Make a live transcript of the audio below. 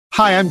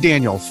Hi, I'm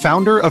Daniel,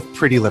 founder of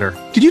Pretty Litter.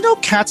 Did you know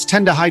cats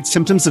tend to hide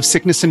symptoms of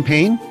sickness and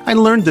pain? I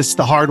learned this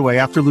the hard way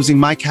after losing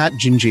my cat,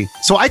 Gingy.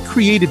 So I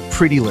created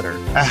Pretty Litter,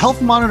 a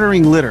health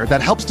monitoring litter that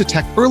helps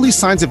detect early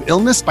signs of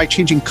illness by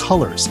changing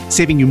colors,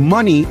 saving you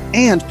money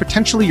and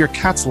potentially your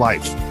cat's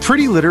life.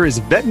 Pretty Litter is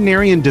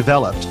veterinarian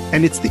developed,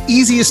 and it's the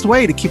easiest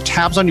way to keep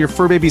tabs on your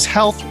fur baby's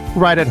health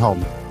right at home.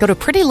 Go to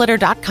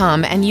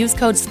prettylitter.com and use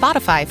code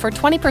SPOTIFY for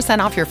 20%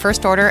 off your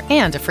first order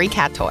and a free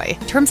cat toy.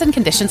 Terms and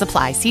conditions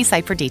apply. See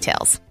site for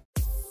details.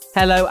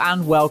 Hello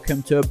and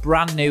welcome to a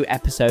brand new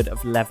episode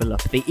of Level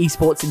Up, the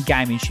esports and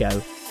gaming show,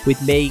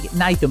 with me,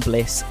 Nathan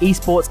Bliss,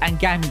 esports and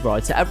gaming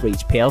writer at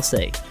Reach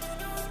PLC.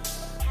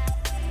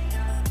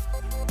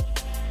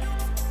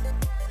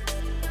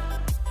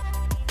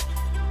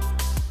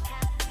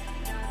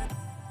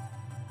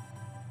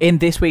 In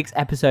this week's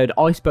episode,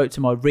 I spoke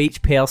to my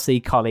Reach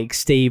PLC colleague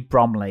Steve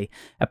Bromley,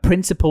 a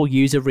principal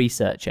user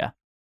researcher.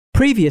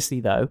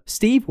 Previously though,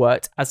 Steve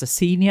worked as a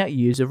senior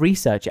user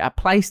researcher at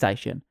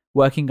PlayStation,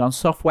 working on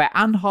software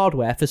and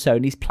hardware for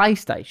Sony's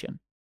PlayStation.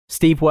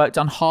 Steve worked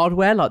on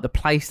hardware like the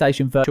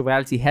PlayStation virtual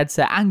reality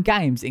headset and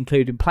games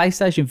including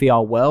PlayStation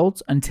VR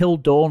Worlds, Until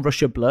Dawn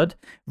Rush of Blood,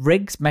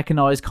 Riggs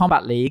Mechanized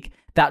Combat League,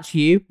 That's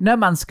You, No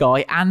Man's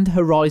Sky and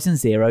Horizon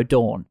Zero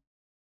Dawn.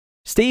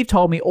 Steve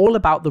told me all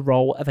about the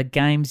role of a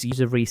games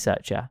user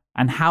researcher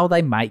and how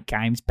they make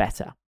games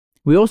better.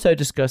 We also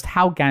discussed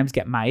how games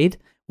get made,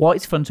 why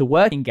it's fun to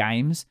work in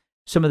games,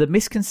 some of the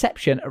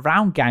misconception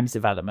around games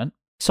development,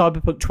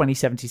 Cyberpunk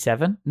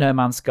 2077, No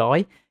Man's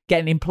Sky,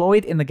 getting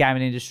employed in the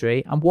gaming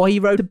industry, and why he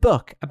wrote a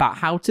book about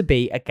how to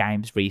be a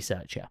games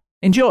researcher.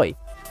 Enjoy!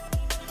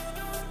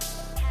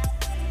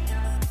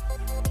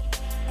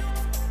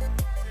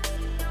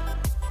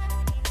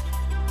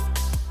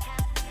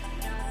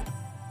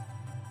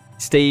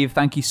 Steve,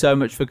 thank you so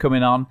much for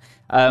coming on.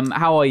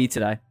 How are you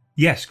today?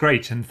 Yes,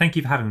 great. And thank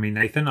you for having me,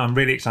 Nathan. I'm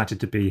really excited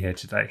to be here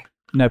today.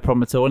 No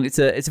problem at all. And it's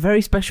a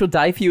very special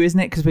day for you, isn't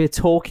it? Because we're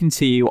talking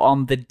to you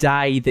on the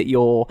day that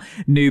your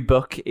new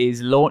book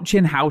is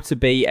launching, How to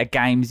Be a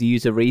Games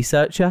User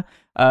Researcher.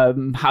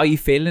 How are you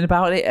feeling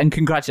about it? And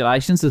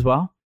congratulations as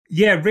well.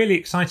 Yeah, really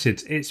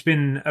excited. It's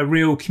been a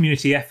real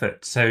community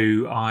effort.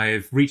 So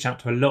I've reached out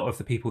to a lot of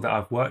the people that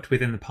I've worked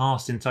with in the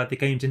past inside the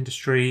games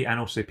industry, and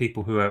also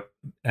people who are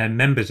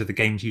members of the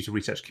games user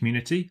research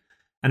community.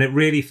 And it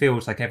really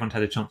feels like everyone's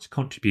had a chance to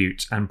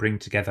contribute and bring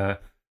together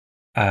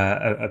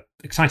a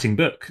exciting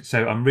book.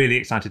 So I'm really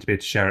excited to be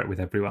able to share it with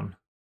everyone.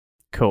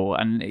 Cool.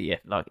 And yeah,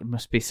 like it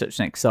must be such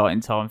an exciting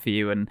time for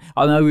you. And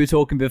I know we were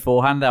talking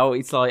beforehand how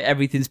it's like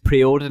everything's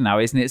pre-ordered now,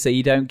 isn't it? So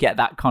you don't get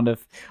that kind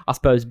of, I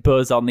suppose,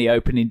 buzz on the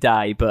opening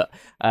day, but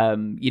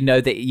you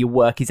know that your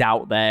work is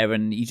out there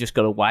and you just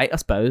got to wait, I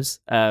suppose,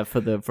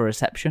 for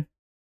reception.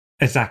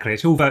 Exactly.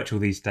 It's all virtual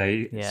these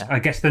days. Yeah. I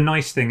guess the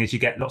nice thing is you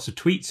get lots of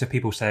tweets of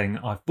people saying,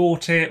 I've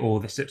bought it, or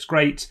this looks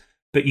great.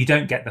 But you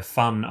don't get the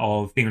fun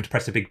of being able to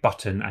press a big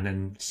button and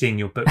then seeing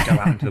your book go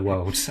out into the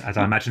world, as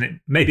I imagine it.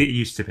 Maybe it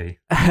used to be.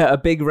 A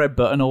big red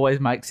button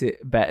always makes it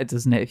better,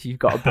 doesn't it? If you've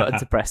got a button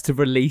to press to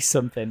release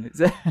something,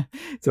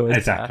 it's always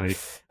exactly.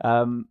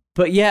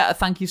 But yeah,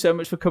 thank you so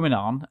much for coming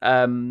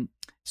on.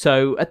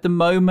 So at the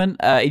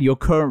moment, in your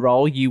current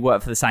role, you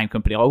work for the same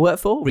company I work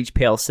for, Reach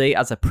PLC,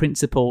 as a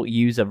principal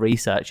user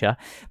researcher.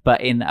 But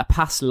in a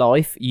past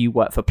life, you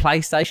work for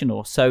PlayStation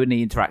or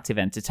Sony Interactive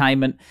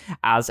Entertainment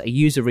as a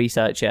user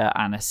researcher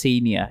and a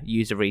senior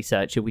user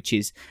researcher, which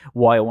is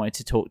why I wanted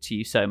to talk to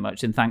you so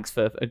much. And thanks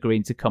for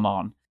agreeing to come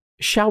on.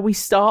 Shall we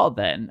start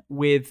then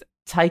with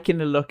taking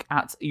a look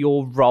at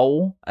your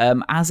role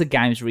as a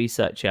games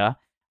researcher?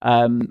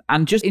 And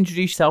just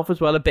introduce yourself as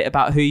well, a bit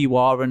about who you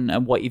are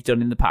and what you've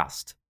done in the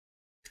past.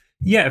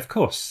 Yeah, of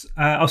course.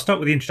 I'll start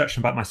with the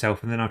introduction about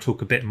myself, and then I'll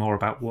talk a bit more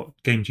about what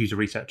games user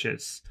research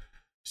is.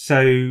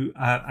 So,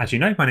 as you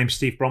know, my name's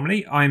Steve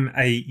Bromley. I'm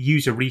a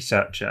user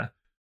researcher.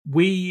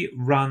 We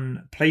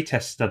run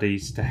playtest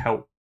studies to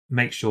help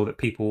make sure that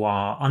people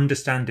are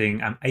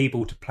understanding and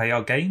able to play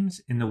our games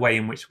in the way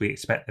in which we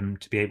expect them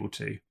to be able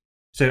to.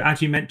 So,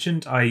 as you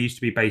mentioned, I used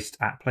to be based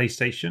at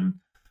PlayStation.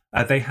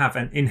 They have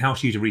an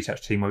in-house user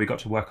research team where we got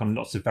to work on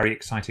lots of very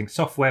exciting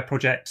software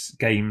projects,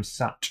 games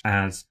such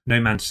as No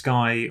Man's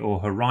Sky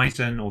or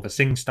Horizon or the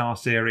SingStar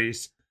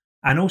series,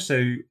 and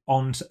also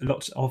on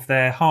lots of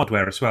their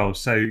hardware as well.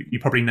 So you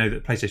probably know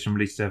that PlayStation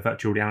released a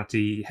virtual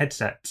reality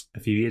headset a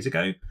few years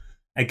ago.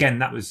 Again,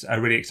 that was a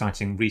really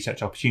exciting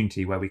research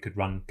opportunity where we could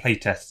run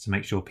playtests to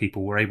make sure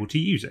people were able to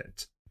use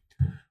it.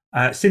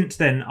 Since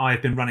then,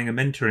 I've been running a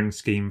mentoring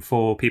scheme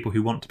for people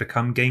who want to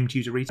become games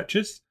user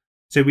researchers.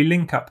 So we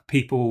link up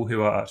people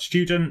who are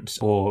students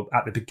or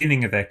at the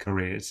beginning of their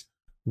careers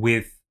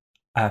with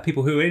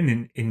people who are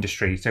in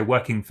industry, so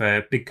working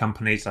for big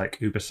companies like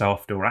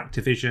Ubisoft or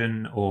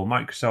Activision or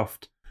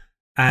Microsoft.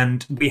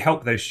 And we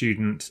help those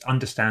students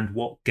understand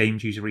what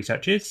games user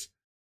research is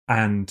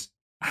and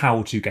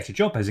how to get a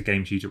job as a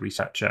games user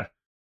researcher.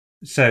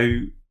 So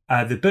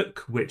the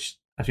book, which,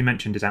 as we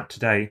mentioned, is out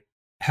today,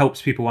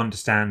 helps people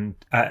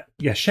understand,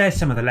 share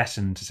some of the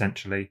lessons,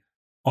 essentially,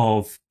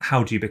 of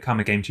how do you become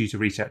a games user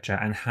researcher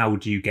and how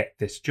do you get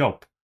this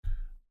job.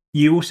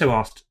 You also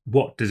asked,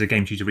 what does a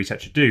games user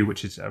researcher do,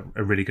 which is a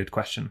really good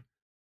question.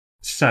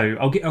 So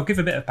I'll give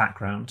a bit of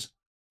background.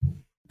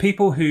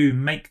 People who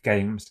make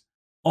games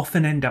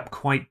often end up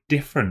quite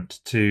different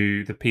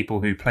to the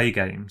people who play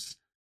games.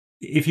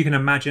 If you can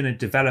imagine a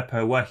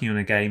developer working on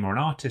a game or an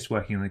artist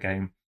working on a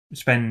game,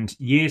 spend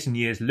years and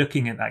years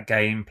looking at that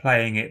game,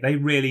 playing it, they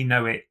really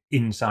know it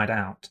inside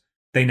out.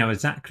 They know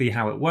exactly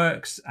how it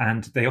works,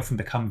 and they often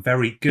become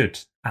very good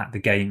at the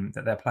game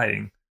that they're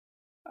playing,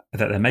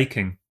 that they're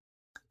making.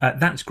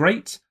 That's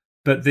great,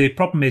 but the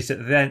problem is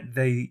that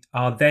they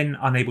are then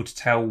unable to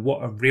tell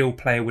what a real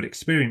player would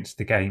experience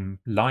the game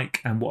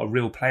like and what a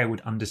real player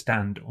would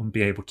understand and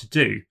be able to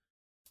do.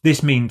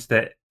 This means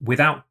that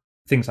without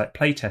things like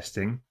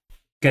playtesting,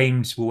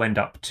 games will end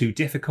up too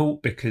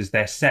difficult because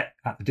they're set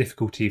at the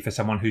difficulty for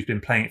someone who's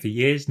been playing it for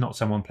years, not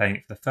someone playing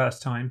it for the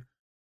first time,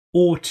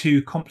 or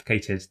too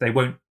complicated. They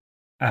won't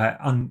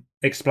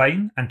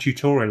explain and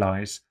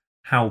tutorialize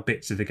how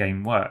bits of the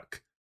game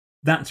work.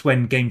 That's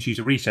when games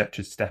user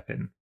researchers step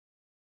in.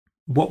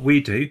 What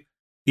we do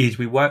is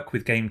we work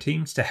with game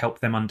teams to help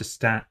them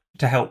understand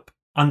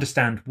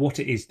what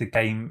it is the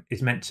game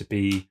is meant to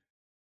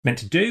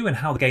do and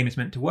how the game is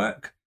meant to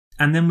work.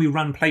 And then we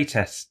run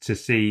playtests to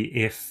see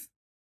if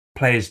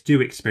players do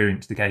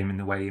experience the game in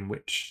the way in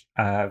which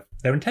they're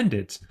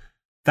intended.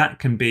 That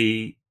can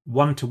be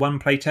one-to-one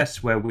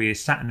playtests where we're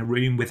sat in a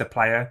room with a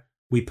player,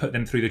 we put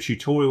them through the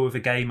tutorial of a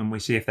game and we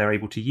see if they're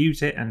able to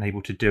use it and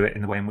able to do it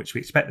in the way in which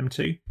we expect them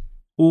to.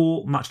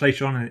 Or much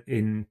later on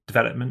in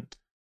development,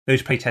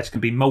 those playtests can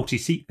be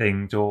multi-seat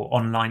things or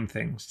online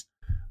things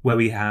where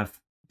we have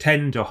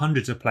tens or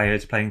hundreds of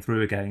players playing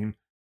through a game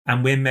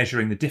and we're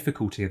measuring the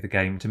difficulty of the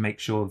game to make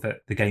sure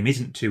that the game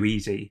isn't too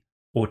easy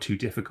or too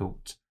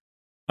difficult.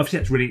 Obviously,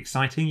 that's really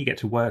exciting. You get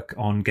to work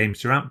on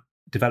games throughout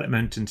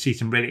development and see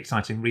some really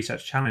exciting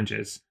research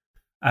challenges.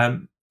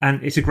 And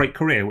it's a great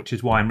career, which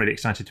is why I'm really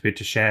excited to be able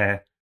to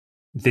share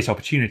this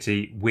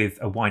opportunity with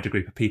a wider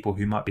group of people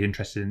who might be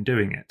interested in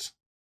doing it.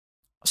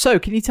 So,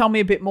 can you tell me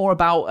a bit more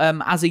about,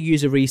 as a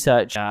user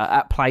researcher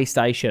at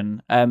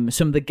PlayStation,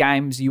 some of the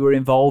games you were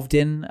involved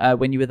in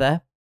when you were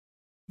there?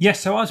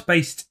 Yes, so I was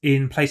based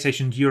in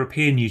PlayStation's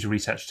European user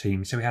research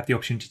team, so we had the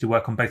opportunity to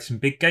work on both some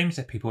big games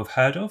that people have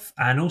heard of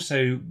and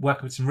also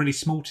work with some really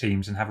small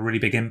teams and have a really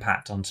big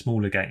impact on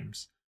smaller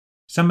games.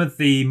 Some of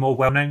the more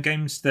well-known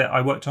games that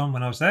I worked on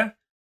when I was there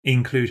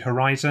include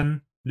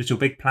Horizon, Little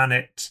Big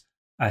Planet,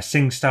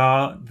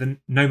 SingStar, the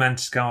No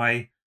Man's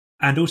Sky,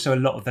 and also a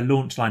lot of the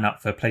launch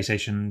lineup for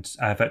PlayStation's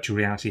virtual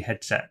reality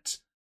headset.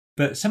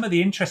 But some of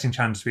the interesting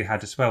challenges we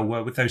had as well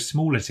were with those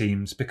smaller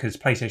teams because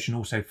PlayStation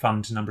also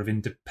funds a number of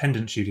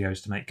independent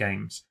studios to make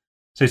games.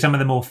 So some of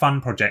the more fun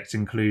projects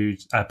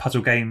include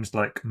puzzle games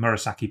like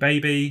Murasaki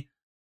Baby,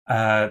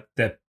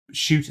 the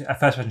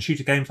first-person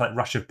shooter games like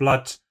Rush of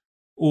Blood,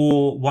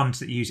 or ones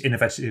that use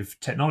innovative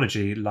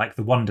technology like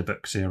the Wonder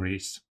Book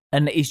series.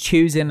 And is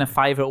choosing a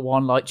favourite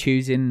one like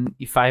choosing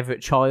your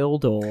favourite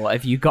child, or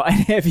have you got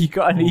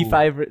any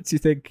favourites, you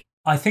think?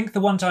 I think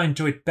the ones I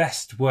enjoyed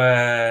best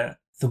were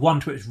the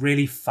ones where it was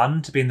really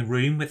fun to be in the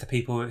room with the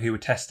people who were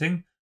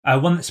testing.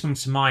 One that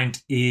springs to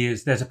mind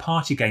is there's a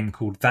party game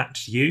called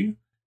That's You.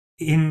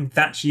 In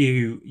That's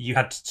You, you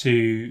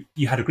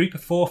had a group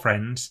of 4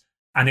 friends,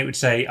 and it would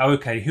say, oh,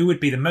 okay, who would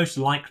be the most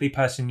likely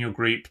person in your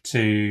group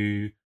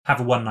to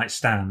have a one-night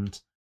stand?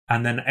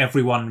 And then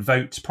everyone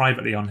votes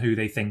privately on who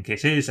they think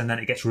it is, and then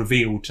it gets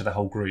revealed to the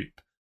whole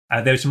group.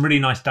 There were some really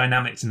nice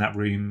dynamics in that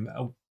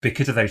room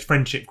because of those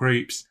friendship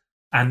groups.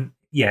 And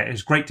yeah, it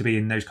was great to be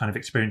in those kind of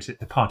experiences,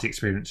 the party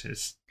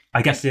experiences.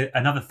 I guess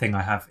another thing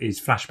I have is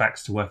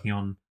flashbacks to working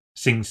on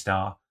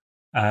SingStar.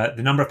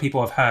 The number of people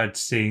I've heard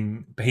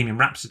sing Bohemian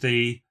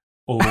Rhapsody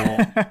or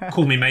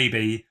Call Me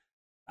Maybe,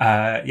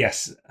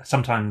 yes,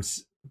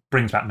 sometimes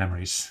brings back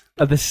memories.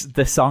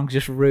 The song's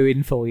just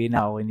ruined for you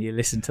now when you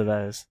listen to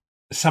those.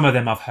 Some of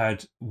them I've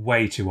heard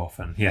way too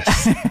often,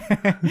 yes.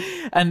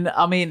 And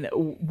I mean,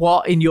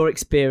 what in your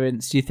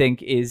experience do you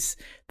think is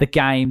the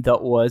game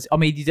that was,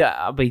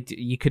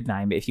 you could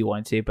name it if you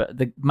wanted to, but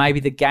maybe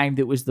the game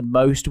that was the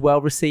most well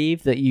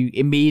received, that you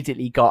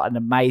immediately got an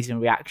amazing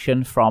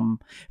reaction from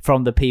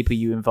the people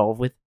you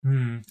involved with?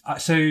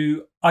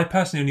 So I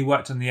personally only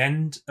worked on the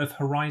end of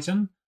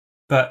Horizon,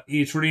 but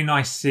it's really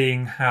nice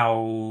seeing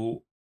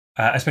how,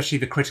 especially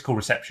the critical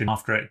reception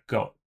after it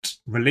got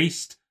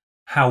released,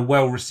 how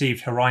well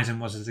received Horizon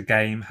was as a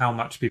game, how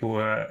much people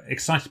were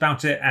excited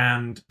about it,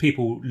 and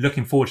people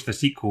looking forward to the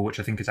sequel, which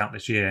I think is out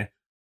this year.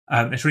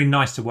 It's really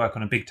nice to work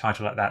on a big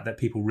title like that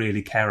people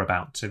really care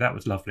about. So that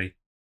was lovely.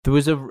 There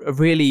was a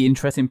really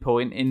interesting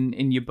point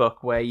in your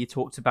book where you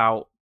talked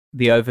about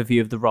the overview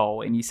of the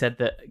role, and you said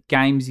that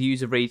games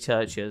user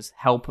researchers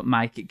help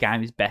make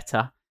games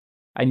better.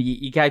 And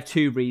you gave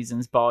 2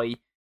 reasons by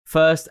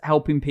first,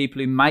 helping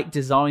people who make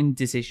design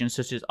decisions,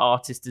 such as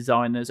artist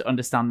designers,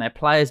 understand their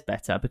players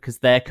better because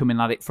they're coming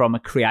at it from a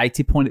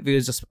creative point of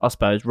view, I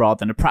suppose, rather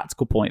than a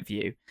practical point of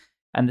view.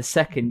 And the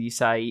second, you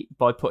say,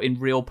 by putting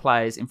real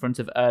players in front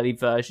of early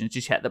versions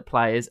to check that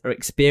players are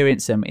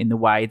experiencing them in the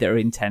way that are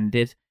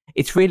intended.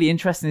 It's really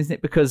interesting, isn't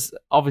it? Because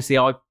obviously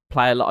I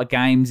play a lot of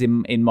games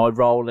in my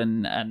role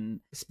and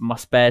my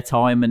spare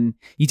time, and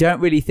you don't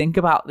really think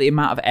about the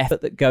amount of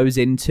effort that goes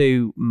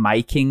into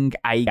making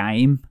a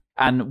game.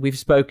 And we've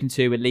spoken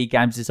to a lead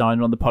games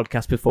designer on the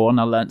podcast before, and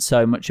I learned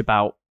so much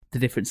about the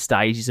different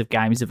stages of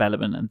games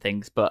development and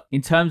things. But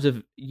in terms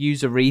of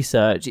user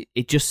research,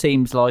 it just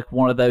seems like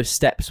one of those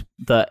steps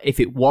that if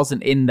it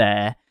wasn't in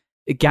there,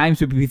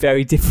 games would be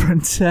very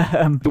different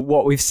to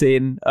what we've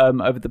seen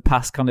over the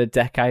past kind of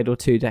decade or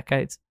 2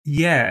 decades.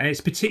 Yeah, and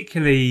it's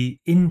particularly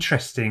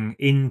interesting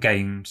in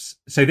games.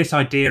 So this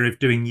idea of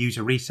doing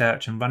user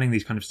research and running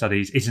these kind of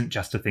studies isn't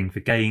just a thing for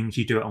games.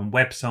 You do it on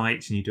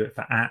websites and you do it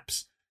for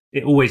apps.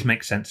 It always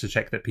makes sense to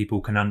check that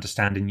people can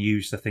understand and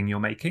use the thing you're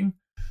making.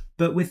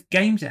 But with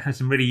games, it has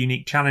some really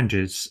unique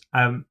challenges.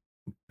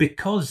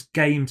 Because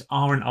games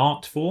are an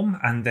art form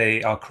and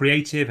they are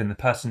creative and the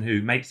person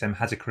who makes them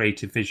has a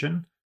creative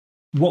vision,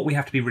 what we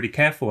have to be really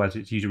careful as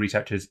user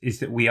researchers is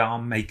that we are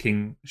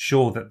making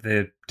sure that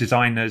the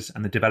designers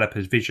and the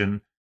developers'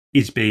 vision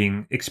is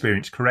being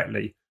experienced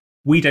correctly.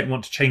 We don't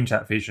want to change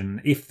that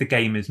vision. If the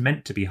game is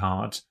meant to be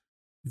hard,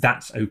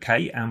 that's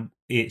okay. And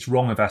it's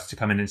wrong of us to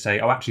come in and say,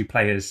 oh, actually,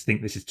 players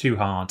think this is too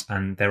hard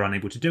and they're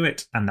unable to do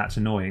it, and that's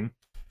annoying.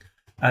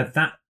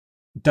 That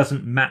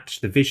doesn't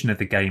match the vision of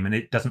the game, and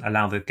it doesn't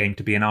allow the game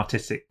to be an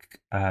artistic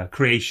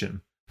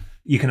creation.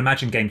 You can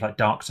imagine games like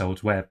Dark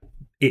Souls where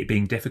it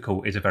being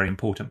difficult is a very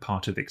important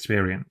part of the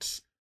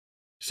experience.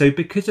 So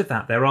because of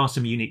that, there are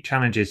some unique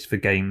challenges for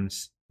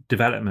games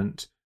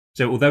development.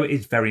 So although it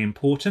is very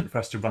important for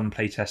us to run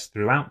playtests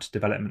throughout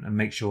development and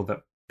make sure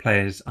that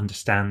players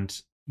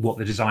understand what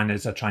the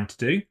designers are trying to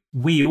do,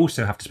 we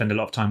also have to spend a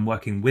lot of time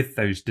working with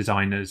those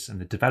designers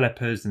and the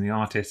developers and the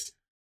artists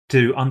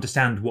to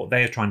understand what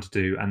they are trying to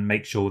do and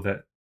make sure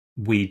that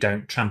we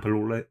don't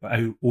trample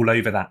all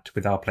over that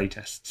with our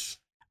playtests.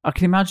 I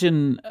can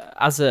imagine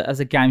as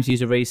a games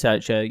user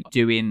researcher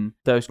doing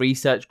those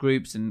research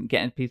groups and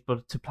getting people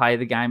to play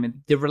the game,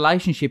 and the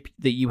relationship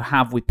that you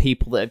have with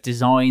people that have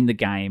designed the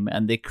game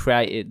and the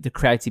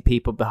creative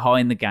people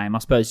behind the game, I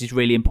suppose, is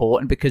really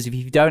important, because if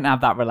you don't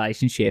have that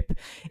relationship,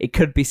 it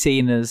could be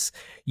seen as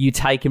you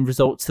taking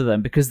results to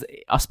them. Because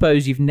I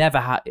suppose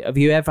have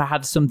you ever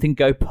had something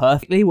go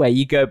perfectly where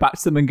you go back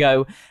to them and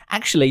go,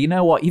 actually, you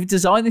know what, you've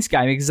designed this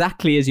game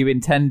exactly as you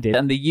intended,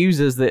 and the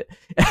users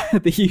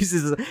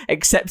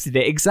accepted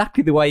it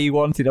exactly the way you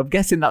wanted? I'm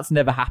guessing that's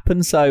never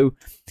happened. So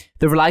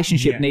the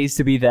relationship needs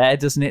to be there,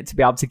 doesn't it, to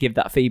be able to give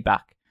that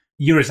feedback?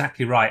 You're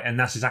exactly right. And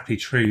that's exactly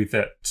true,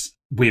 that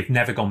we've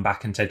never gone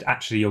back and said,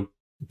 actually, your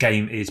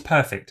game is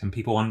perfect and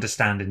people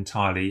understand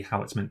entirely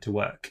how it's meant to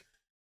work.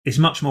 It's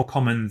much more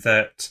common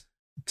that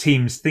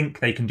teams think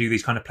they can do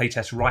these kind of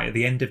playtests right at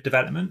the end of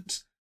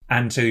development.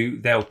 And so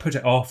they'll put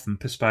it off and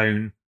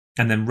postpone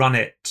and then run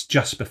it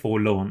just before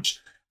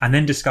launch, and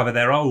then discover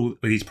there are all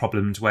these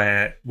problems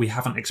where we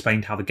haven't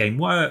explained how the game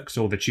works,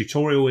 or the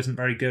tutorial isn't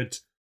very good,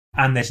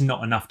 and there's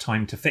not enough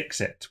time to fix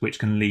it, which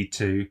can lead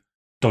to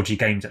dodgy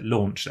games at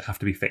launch that have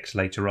to be fixed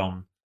later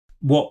on.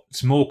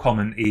 What's more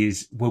common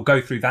is we'll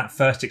go through that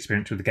first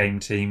experience with the game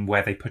team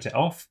where they put it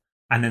off,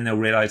 and then they'll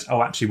realise,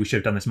 oh, actually, we should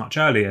have done this much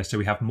earlier, so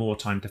we have more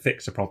time to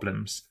fix the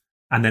problems.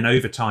 And then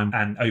over time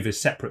and over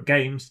separate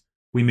games,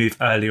 we move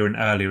earlier and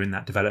earlier in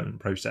that development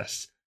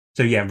process.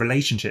 So yeah,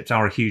 relationships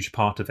are a huge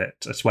part of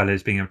it, as well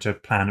as being able to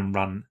plan and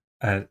run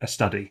a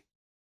study.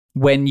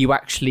 When you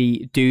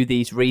actually do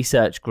these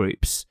research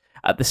groups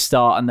at the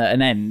start and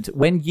an end,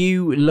 when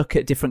you look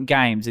at different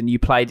games and you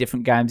play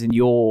different games in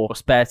your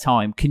spare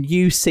time, can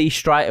you see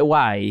straight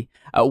away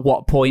at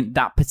what point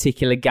that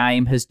particular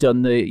game has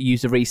done the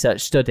user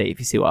research study, if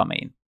you see what I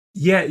mean?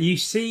 Yeah, you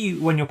see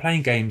when you're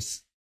playing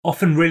games,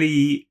 often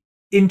really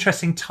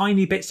interesting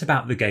tiny bits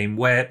about the game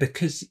where,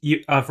 because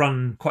I've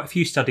run quite a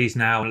few studies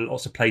now and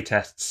lots of play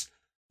tests,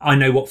 I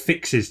know what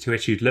fixes to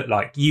issues look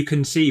like. You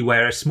can see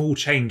where a small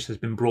change has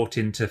been brought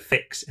in to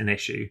fix an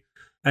issue.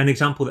 An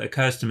example that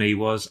occurs to me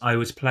was I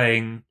was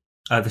playing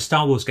the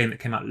Star Wars game that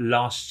came out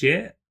last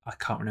year. I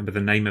can't remember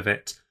the name of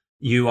it.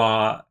 You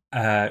are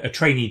a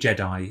trainee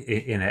Jedi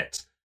in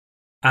it.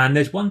 And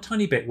there's one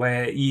tiny bit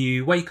where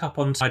you wake up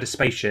on side a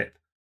spaceship,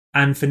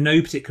 and for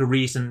no particular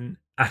reason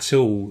at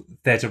all,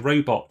 there's a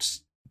robot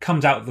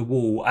comes out of the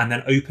wall and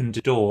then opens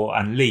a door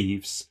and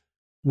leaves,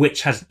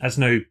 which has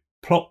no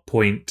plot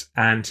point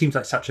and seems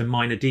like such a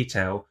minor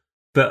detail.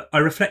 But I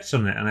reflected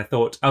on it and I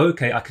thought, oh,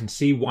 okay, I can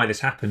see why this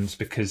happens,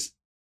 because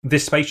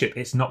this spaceship,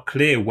 it's not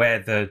clear where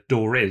the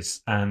door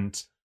is.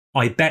 And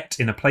I bet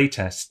in a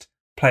playtest,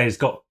 players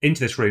got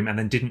into this room and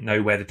then didn't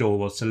know where the door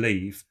was to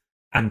leave.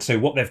 And so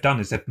what they've done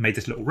is they've made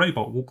this little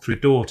robot walk through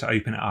the door to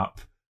open it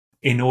up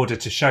in order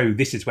to show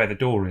this is where the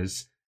door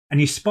is. And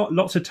you spot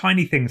lots of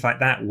tiny things like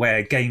that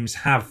where games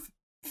have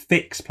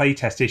fixed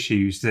playtest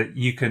issues that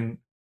you can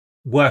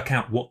work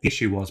out what the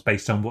issue was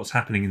based on what's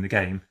happening in the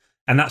game.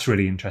 And that's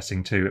really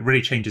interesting too. It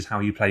really changes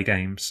how you play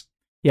games.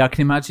 Yeah, I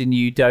can imagine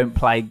you don't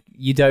play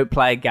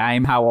a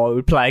game how I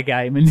would play a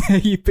game, and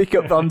you pick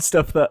up on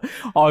stuff that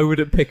I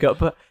wouldn't pick up.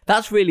 But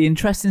that's really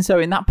interesting. So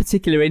in that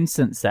particular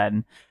instance,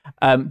 then,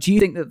 do you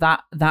think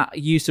that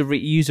user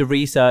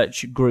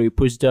research group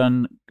was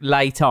done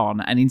late on,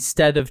 and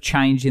instead of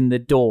changing the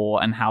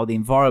door and how the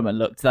environment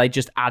looked, they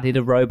just added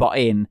a robot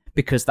in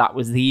because that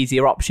was the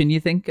easier option? You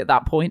think at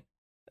that point,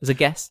 as a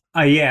guess?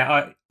 Yeah,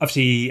 I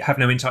obviously have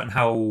no insight on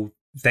how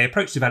they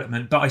approach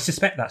development, but I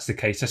suspect that's the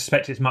case. I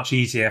suspect it's much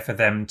easier for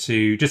them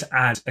to just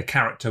add a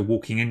character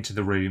walking into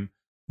the room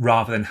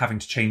rather than having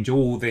to change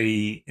all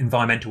the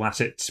environmental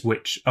assets,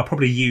 which are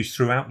probably used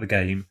throughout the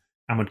game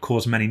and would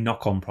cause many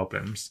knock-on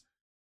problems.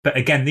 But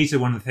again, these are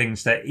one of the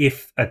things that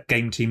if a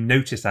game team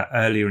noticed that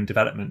earlier in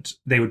development,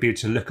 they would be able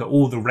to look at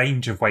all the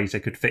range of ways they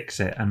could fix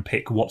it and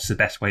pick what's the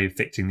best way of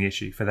fixing the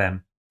issue for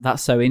them.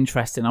 That's so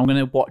interesting. I'm going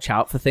to watch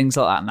out for things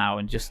like that now,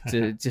 and just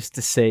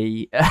to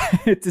see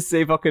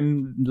if I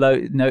can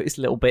notice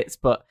little bits.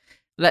 But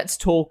let's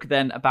talk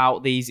then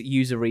about these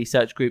user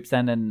research groups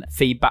then, and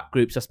feedback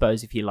groups, I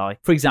suppose, if you like.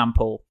 For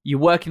example, you're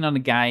working on a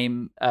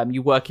game,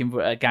 you're working for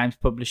a games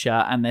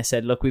publisher, and they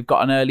said, look, we've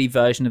got an early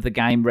version of the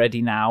game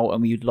ready now,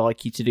 and we'd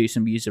like you to do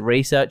some user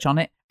research on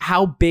it.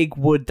 How big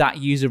would that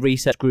user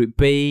research group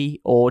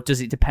be, or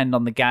does it depend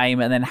on the game?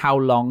 And then how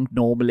long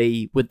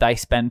normally would they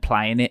spend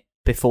playing it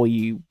before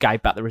you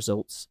gave back the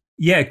results?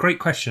 Yeah, great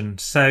question.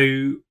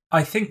 So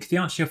I think the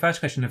answer to your first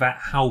question about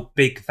how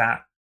big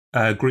that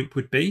group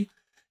would be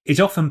is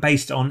often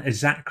based on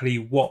exactly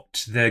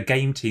what the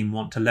game team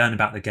want to learn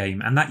about the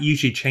game. And that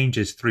usually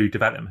changes through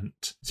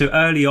development. So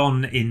early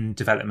on in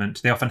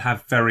development, they often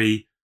have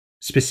very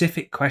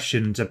specific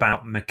questions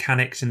about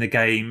mechanics in the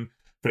game.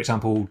 For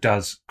example,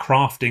 does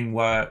crafting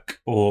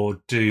work,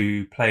 or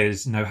do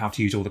players know how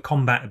to use all the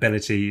combat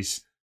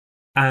abilities?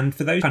 And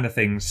for those kind of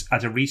things,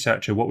 as a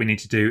researcher, what we need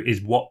to do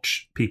is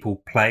watch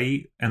people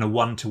play in a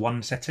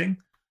one-to-one setting.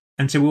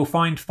 And so we'll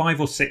find 5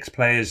 or 6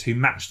 players who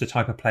match the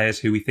type of players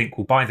who we think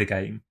will buy the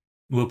game.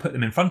 We'll put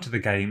them in front of the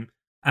game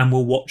and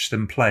we'll watch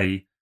them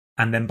play.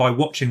 And then by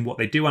watching what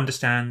they do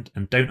understand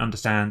and don't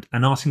understand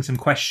and asking some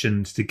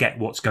questions to get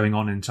what's going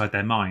on inside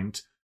their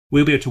mind,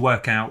 we'll be able to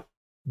work out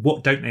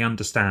what don't they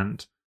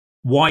understand,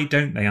 why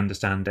don't they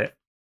understand it,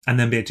 and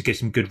then be able to give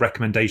some good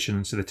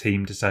recommendations to the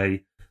team to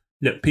say,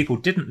 look, people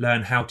didn't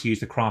learn how to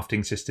use the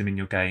crafting system in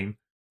your game,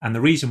 and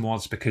the reason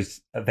was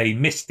because they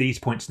missed these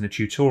points in the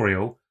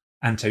tutorial,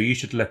 and so you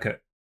should look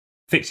at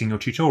fixing your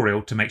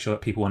tutorial to make sure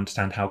that people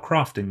understand how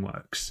crafting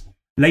works.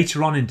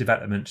 Later on in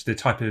development, the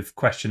type of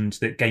questions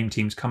that game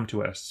teams come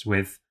to us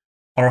with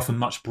are often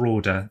much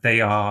broader.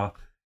 They are,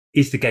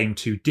 is the game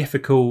too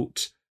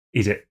difficult?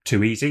 Is it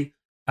too easy?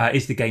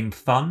 Is the game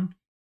fun?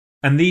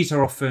 And these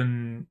are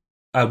often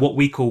what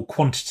we call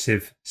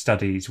quantitative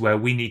studies, where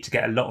we need to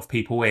get a lot of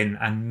people in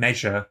and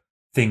measure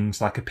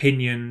things like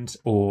opinions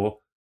or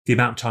the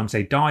amount of times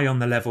they die on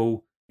the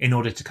level in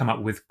order to come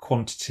up with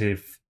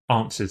quantitative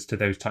answers to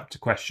those types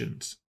of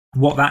questions.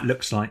 What that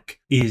looks like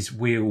is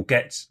we'll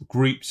get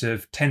groups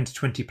of 10 to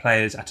 20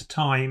 players at a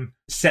time,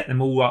 set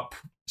them all up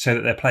so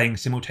that they're playing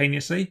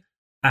simultaneously,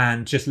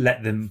 and just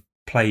let them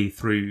play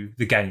through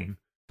the game.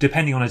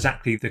 Depending on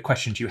exactly the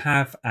questions you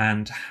have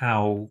and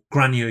how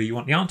granular you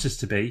want the answers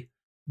to be,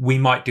 we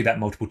might do that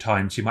multiple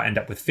times. You might end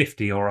up with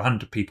 50 or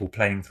 100 people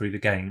playing through the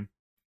game.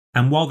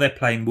 And while they're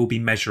playing, we'll be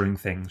measuring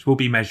things. We'll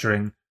be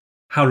measuring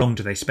how long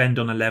do they spend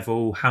on a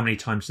level, how many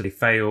times do they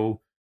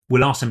fail.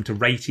 We'll ask them to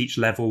rate each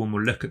level, and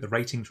we'll look at the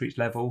ratings for each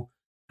level.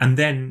 And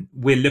then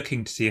we're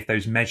looking to see if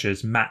those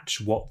measures match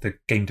what the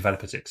game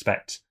developers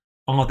expect.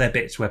 Are there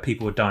bits where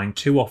people are dying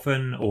too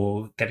often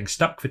or getting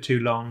stuck for too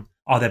long?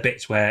 Are there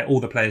bits where all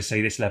the players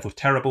say this level's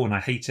terrible and I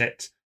hate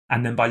it?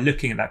 And then by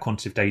looking at that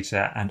quantitative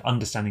data and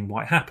understanding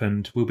why it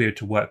happened, we'll be able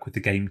to work with the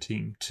game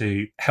team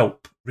to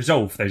help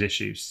resolve those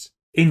issues.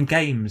 In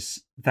games,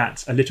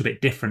 that's a little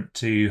bit different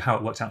to how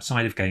it works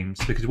outside of games,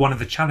 because one of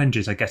the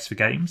challenges, I guess, for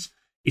games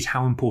is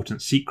how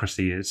important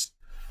secrecy is.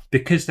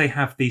 Because they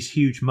have these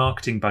huge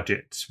marketing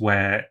budgets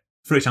where,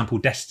 for example,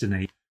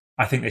 Destiny,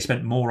 I think they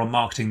spent more on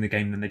marketing the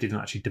game than they did on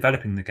actually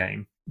developing the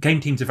game.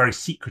 Game teams are very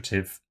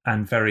secretive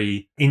and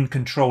very in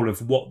control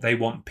of what they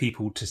want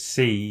people to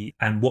see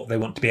and what they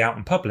want to be out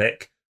in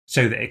public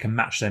so that it can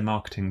match their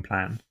marketing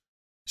plan.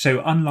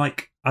 So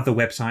unlike other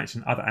websites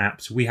and other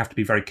apps, we have to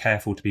be very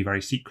careful to be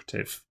very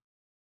secretive.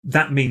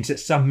 That means that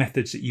some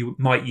methods that you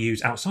might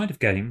use outside of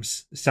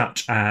games,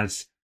 such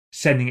as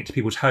sending it to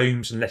people's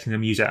homes and letting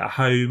them use it at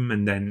home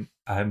and then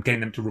getting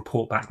them to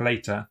report back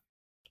later,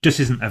 just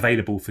isn't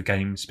available for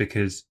games,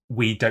 because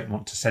we don't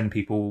want to send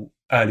people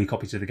early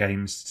copies of the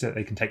games so that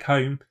they can take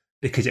home,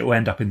 because it will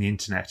end up in the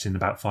internet in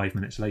about 5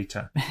 minutes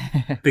later.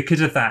 Because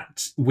of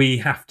that, we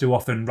have to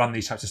often run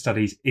these types of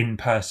studies in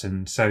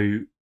person. So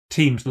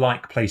teams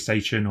like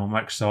PlayStation or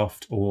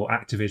Microsoft or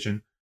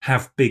Activision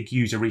have big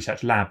user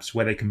research labs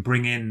where they can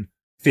bring in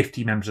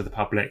 50 members of the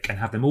public and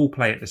have them all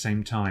play at the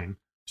same time,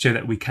 so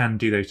that we can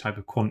do those type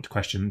of quant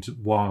questions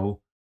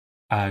while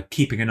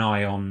keeping an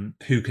eye on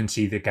who can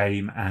see the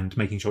game and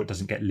making sure it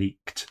doesn't get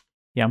leaked.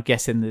 Yeah, I'm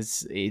guessing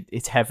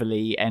it's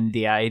heavily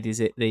NDA'd. Is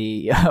it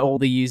the all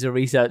the user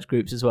research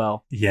groups as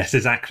well? Yes,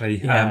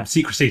 exactly. Yeah.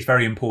 Secrecy is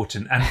very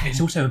important, and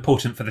it's also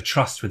important for the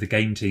trust with the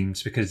game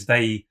teams, because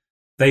they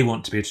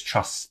want to be able to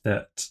trust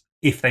that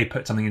if they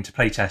put something into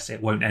playtest,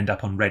 it won't end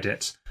up on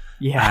Reddit.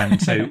 Yeah.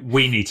 And so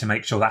we need to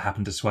make sure that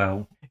happened as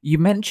well. You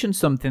mentioned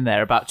something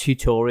there about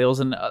tutorials,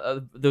 and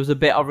there was a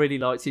bit I really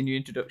liked in your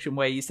introduction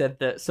where you said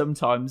that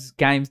sometimes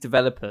games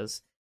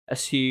developers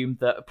assume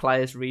that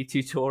players read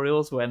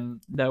tutorials when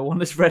no one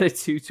has read a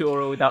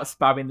tutorial without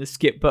spamming the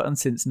skip button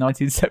since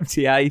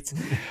 1978.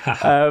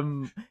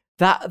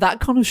 That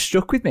kind of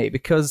struck with me,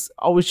 because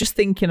I was just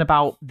thinking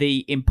about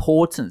the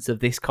importance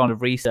of this kind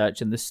of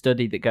research and the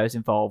study that goes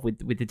involved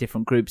with the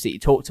different groups that you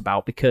talked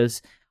about,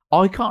 because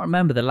I can't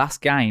remember the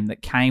last game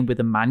that came with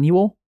a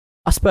manual.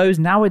 I suppose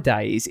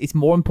nowadays it's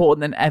more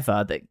important than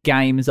ever that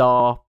games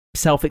are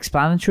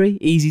self-explanatory,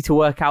 easy to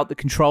work out the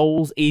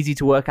controls, easy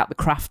to work out the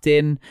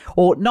crafting,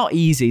 or not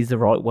easy is the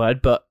right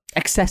word, but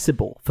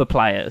accessible for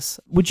players.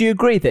 Would you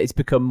agree that it's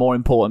become more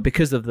important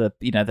because of the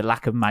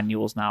lack of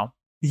manuals now?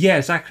 Yeah,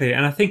 exactly.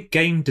 And I think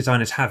game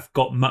designers have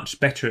got much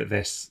better at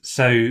this.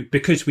 So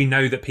because we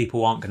know that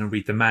people aren't going to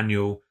read the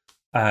manual,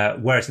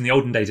 whereas in the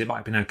olden days it might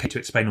have been okay to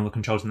explain all the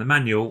controls in the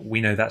manual, we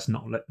know that's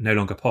no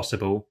longer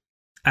possible.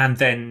 And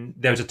then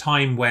there was a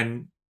time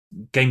when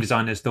game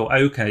designers thought,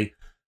 okay,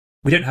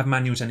 we don't have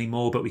manuals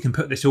anymore, but we can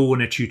put this all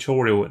in a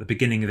tutorial at the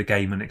beginning of the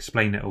game and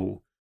explain it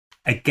all.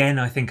 Again,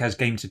 I think as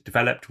games have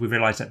developed, we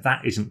realised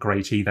that isn't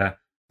great either.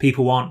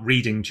 People aren't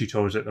reading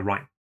tutorials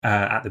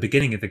at the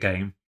beginning of the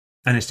game,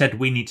 and instead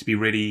we need to be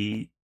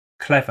really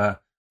clever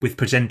with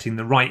presenting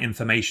the right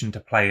information to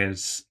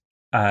players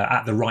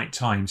at the right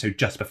time, so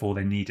just before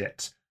they need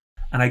it.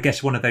 And I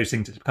guess one of those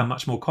things that's become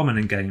much more common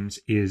in games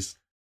is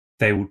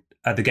the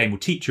game will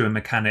teach you a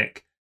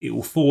mechanic, it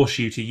will force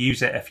you to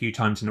use it a few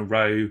times in a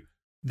row.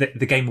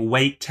 The game will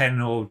wait 10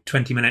 or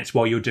 20 minutes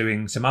while you're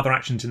doing some other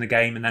actions in the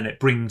game, and then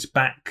it brings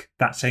back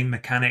that same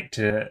mechanic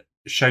to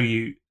show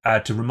you,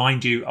 to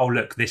remind you, oh,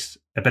 look, this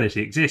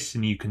ability exists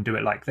and you can do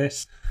it like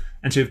this.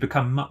 And so we've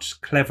become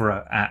much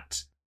cleverer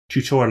at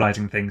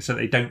tutorializing things so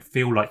they don't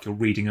feel like you're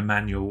reading a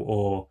manual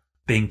or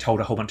being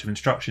told a whole bunch of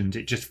instructions.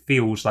 It just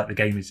feels like the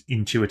game is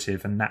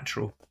intuitive and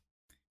natural.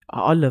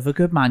 I love a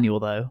good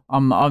manual, though.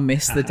 I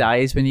miss the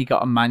days when you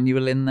got a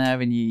manual in there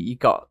and you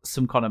got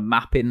some kind of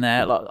map in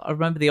there. Like, I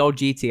remember the old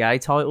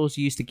GTA titles,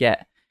 you used to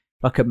get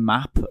like a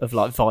map of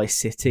like Vice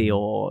City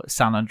or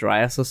San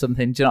Andreas or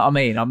something. Do you know what I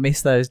mean? I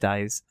miss those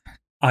days.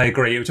 I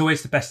agree. It was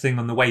always the best thing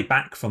on the way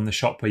back from the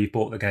shop where you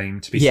bought the game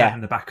to be sat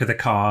in the back of the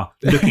car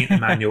looking at the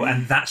manual,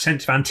 and that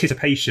sense of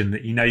anticipation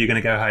that you know you're going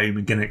to go home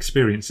and going to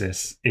experience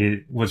this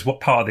was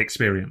what part of the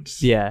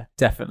experience. Yeah,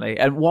 definitely.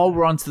 And while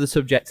we're on to the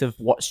subject of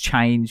what's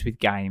changed with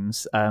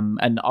games,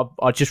 and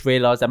I just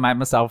realised I made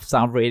myself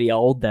sound really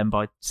old then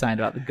by saying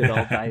about the good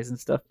old days and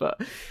stuff,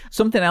 but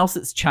something else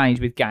that's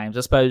changed with games,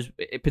 I suppose,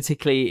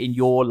 particularly in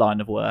your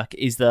line of work,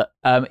 is that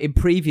in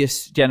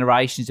previous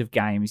generations of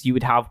games, you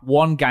would have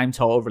one game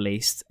title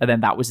released, and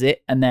then that was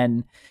it. And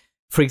then,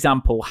 for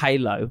example,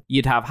 Halo,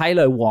 you'd have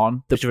Halo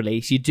 1 that was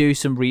released, you'd do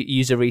some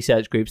user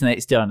research groups, and then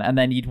it's done. And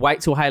then you'd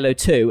wait till Halo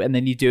 2, and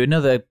then you'd do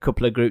another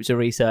couple of groups of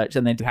research,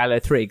 and then do Halo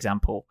 3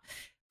 example.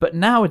 But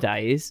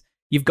nowadays,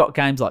 you've got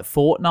games like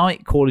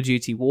Fortnite, Call of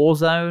Duty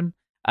Warzone,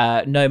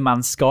 No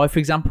Man's Sky, for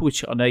example,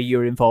 which I know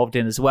you're involved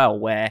in as well,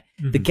 where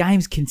the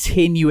game's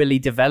continually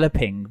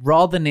developing.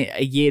 Rather than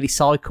a yearly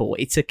cycle,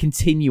 it's a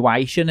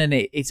continuation and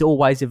it's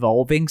always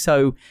evolving.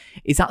 So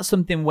is that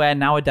something where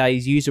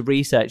nowadays user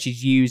research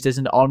is used as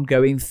an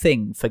ongoing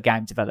thing for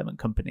game development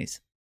companies?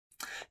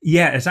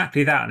 Yeah,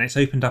 exactly that. And it's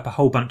opened up a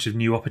whole bunch of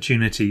new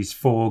opportunities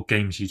for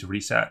games user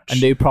research. And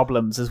new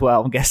problems as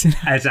well, I'm guessing.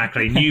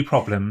 Exactly, new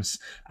problems.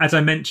 As I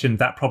mentioned,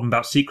 that problem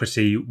about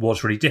secrecy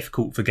was really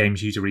difficult for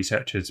games user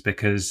researchers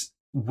because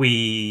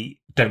we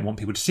don't want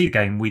people to see the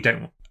game. We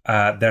don't.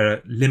 There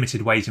are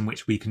limited ways in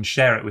which we can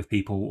share it with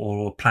people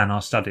or plan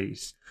our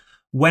studies.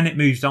 When it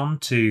moves on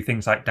to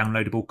things like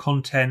downloadable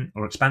content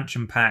or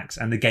expansion packs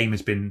and the game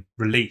has been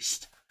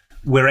released,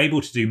 we're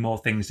able to do more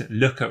things that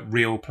look at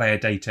real player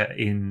data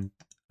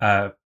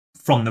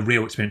from the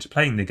real experience of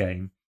playing the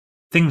game.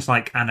 Things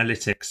like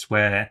analytics,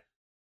 where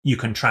you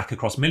can track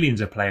across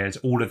millions of players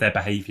all of their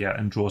behavior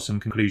and draw some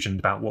conclusions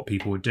about what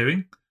people are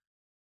doing.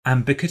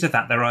 And because of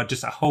that, there are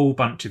just a whole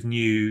bunch of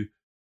new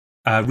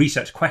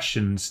research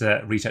questions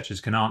that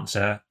researchers can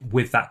answer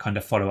with that kind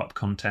of follow-up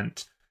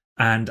content,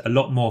 and a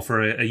lot more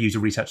for a user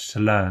researcher to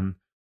learn,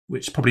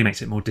 which probably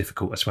makes it more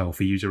difficult as well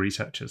for user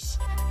researchers.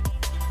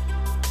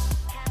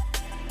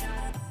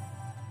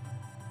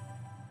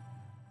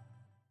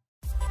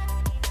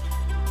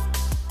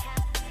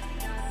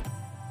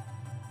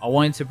 I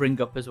wanted to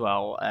bring up as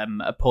well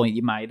a point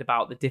you made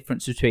about the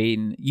difference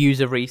between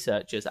user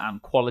researchers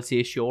and quality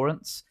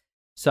assurance.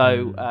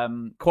 So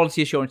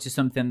quality assurance is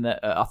something that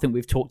I think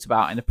we've talked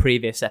about in a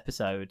previous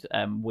episode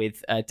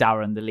with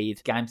Darren, the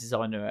lead games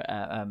designer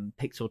at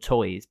Pixel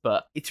Toys.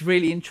 But it's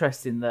really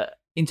interesting that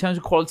in terms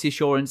of quality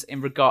assurance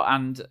in regard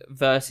and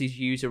versus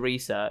user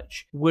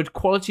research, would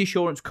quality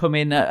assurance come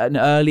in at an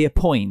earlier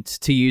point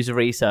to user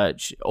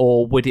research,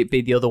 or would it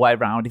be the other way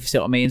around, if you see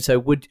what I mean? So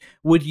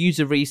would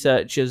user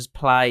researchers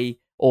play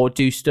or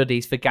do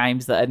studies for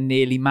games that are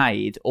nearly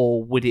made,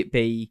 or would it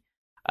be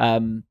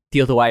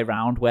the other way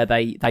around, where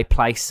they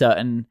play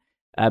certain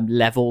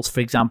levels,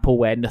 for example,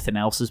 where nothing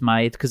else is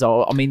made? Because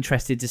I'm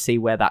interested to see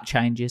where that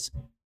changes.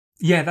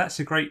 Yeah, that's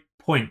a great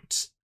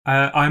point.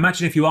 I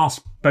imagine if you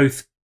ask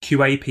both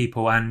QA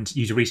people and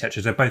user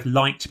researchers, they both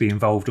like to be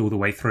involved all the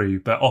way through,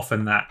 but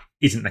often that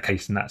isn't the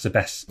case, and that's the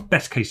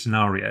best case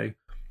scenario.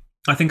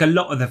 I think a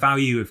lot of the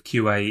value of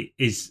QA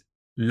is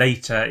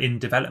later in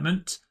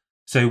development.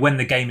 So when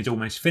the game is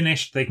almost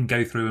finished, they can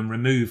go through and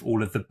remove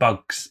all of the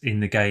bugs in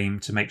the game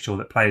to make sure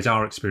that players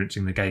are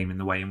experiencing the game in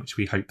the way in which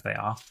we hope they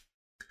are.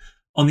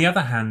 On the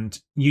other hand,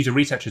 user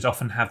researchers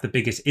often have the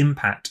biggest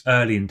impact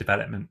early in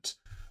development.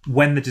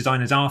 When the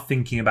designers are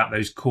thinking about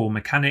those core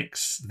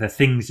mechanics, the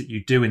things that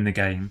you do in the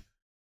game,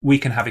 we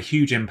can have a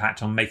huge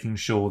impact on making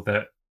sure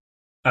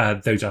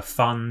that those are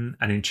fun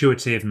and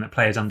intuitive and that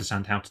players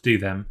understand how to do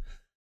them.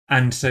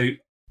 And so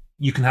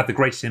you can have the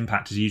greatest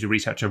impact as a user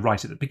researcher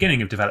right at the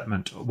beginning of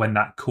development when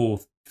that core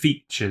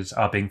features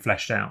are being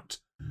fleshed out.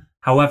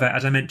 However,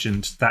 as I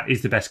mentioned, that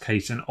is the best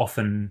case, and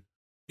often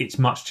it's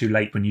much too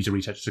late when user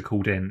researchers are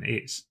called in.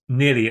 It's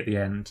nearly at the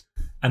end,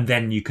 and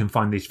then you can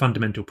find these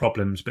fundamental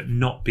problems but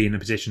not be in a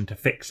position to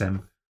fix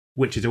them,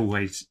 which is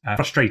always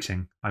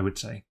frustrating, I would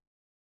say.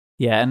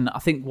 Yeah, and I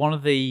think one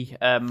of the,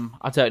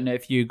 I don't know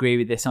if you agree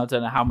with this, and I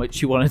don't know how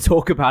much you want to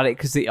talk about it,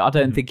 because I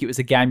don't think it was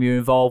a game you're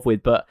involved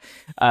with, but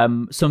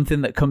something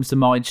that comes to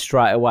mind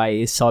straight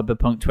away is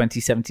Cyberpunk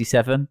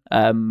 2077.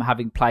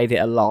 Having played it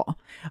a lot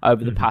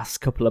over the past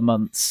couple of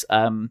months,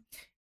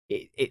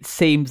 it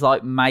seems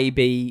like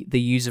maybe the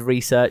user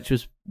research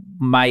was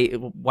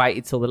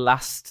waited till the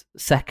last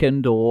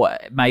second, or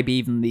maybe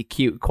even the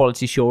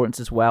quality assurance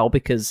as well,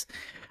 because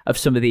of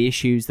some of the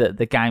issues that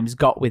the game's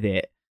got with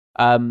it.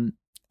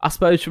 I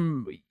suppose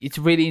it's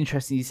really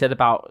interesting you said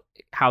about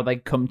how they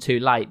come too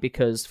late,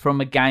 because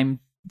from a game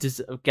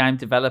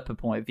developer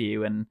point of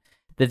view and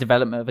the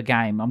development of a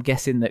game, I'm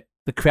guessing that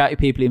the creative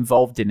people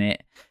involved in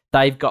it,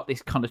 they've got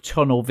this kind of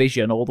tunnel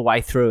vision all the way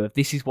through of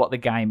this is what the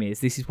game is,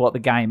 this is what the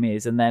game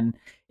is. And then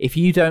if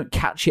you don't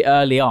catch it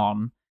early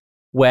on,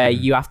 where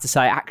you have to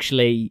say,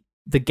 actually,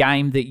 the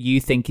game that you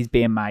think is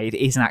being made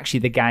isn't actually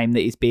the game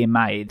that is being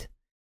made.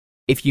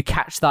 If you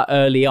catch that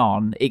early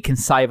on, it can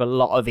save a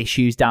lot of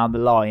issues down the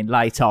line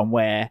later on,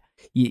 where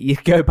you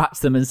go back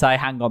to them and say,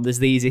 hang on, there's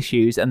these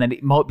issues, and then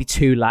it might be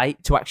too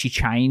late to actually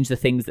change the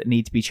things that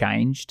need to be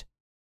changed.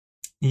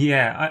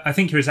 Yeah, I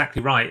think you're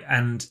exactly right.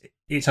 And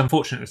it's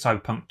unfortunate that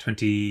Cyberpunk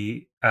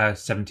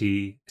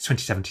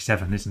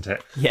 2077, isn't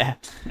it? Yeah.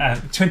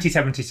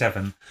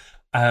 2077,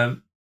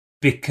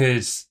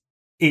 because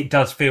it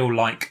does feel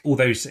like all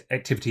those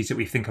activities that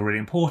we think are really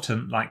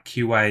important, like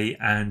QA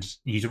and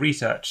user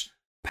research,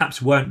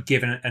 perhaps weren't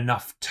given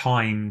enough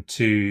time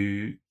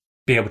to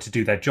be able to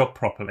do their job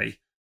properly.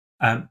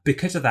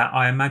 Because of that,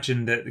 I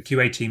imagine that the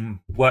QA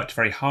team worked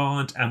very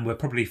hard and were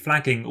probably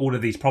flagging all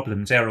of these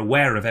problems. They're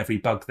aware of every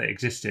bug that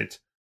existed.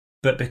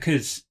 But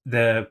because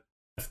the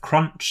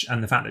crunch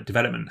and the fact that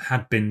development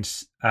had been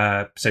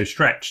so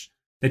stretched,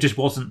 there just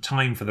wasn't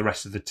time for the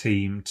rest of the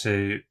team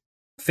to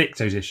fix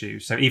those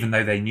issues. So even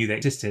though they knew they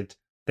existed,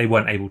 they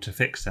weren't able to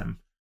fix them.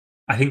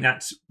 I think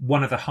that's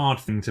one of the hard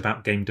things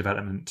about game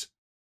development,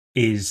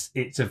 is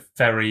it's a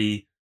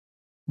very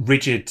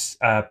rigid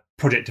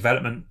project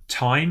development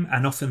time,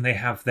 and often they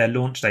have their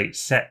launch dates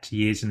set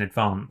years in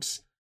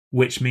advance,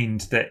 which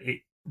means that it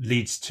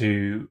leads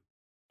to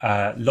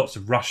lots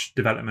of rush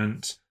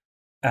development,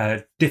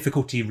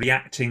 difficulty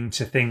reacting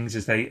to things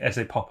as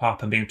they pop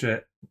up, and being able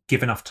to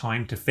give enough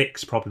time to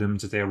fix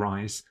problems as they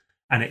arise.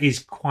 And it is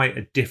quite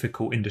a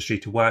difficult industry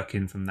to work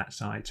in from that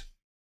side.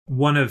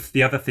 One of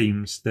the other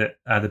themes that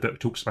the book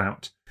talks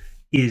about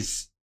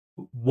is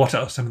what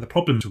are some of the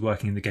problems with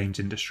working in the games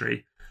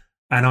industry.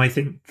 And I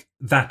think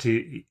that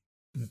the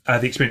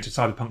experience of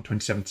Cyberpunk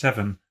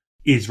 2077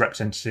 is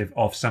representative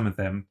of some of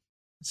them.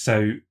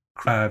 So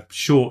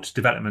short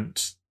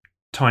development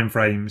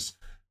timeframes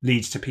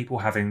leads to people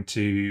having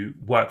to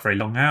work very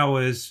long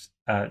hours,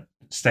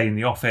 stay in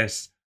the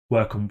office,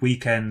 work on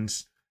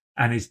weekends,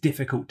 and is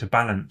difficult to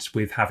balance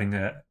with having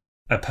a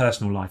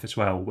personal life as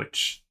well,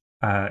 which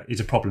is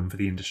a problem for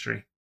the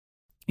industry.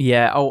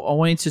 Yeah, I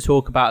wanted to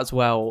talk about as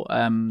well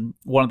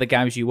one of the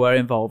games you were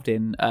involved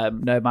in,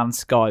 No Man's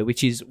Sky,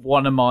 which is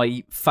one of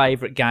my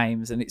favourite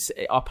games, and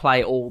I play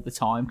it all the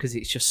time because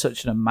it's just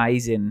such an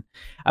amazing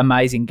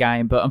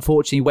game. But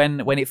unfortunately,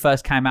 when it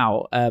first came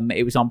out,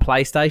 it was on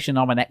PlayStation.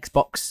 I'm an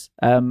Xbox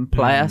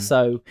player,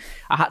 so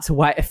I had to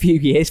wait a few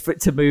years for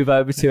it to move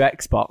over to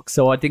Xbox,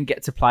 so I didn't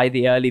get to play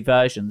the early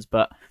versions.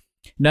 But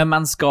No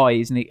Man's Sky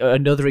is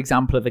another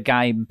example of a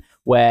game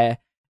where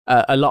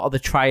a lot of the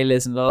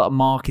trailers and a lot of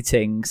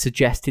marketing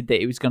suggested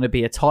that it was going to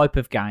be a type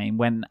of game,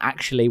 when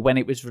actually when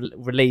it was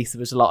released there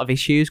was a lot of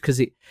issues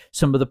because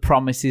some of the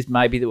promises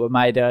maybe that were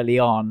made early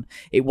on,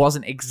 it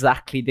wasn't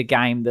exactly the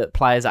game that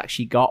players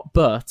actually got.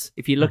 But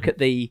if you look at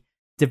the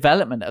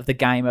development of the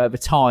game over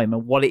time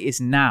and what it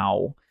is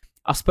now,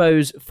 I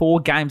suppose for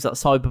games like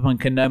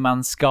Cyberpunk and No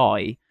Man's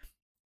Sky,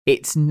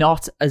 it's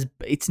not as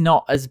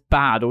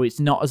bad, or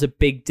it's not as a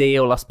big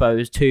deal, I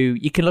suppose.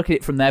 You can look at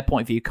it from their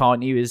point of view,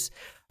 can't you? As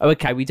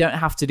okay, we don't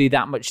have to do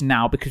that much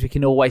now because we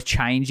can always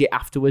change it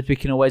afterwards. We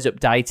can always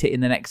update it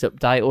in the next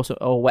update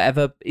or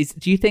whatever.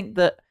 Do you think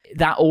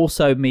that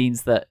also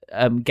means that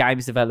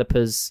games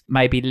developers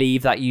maybe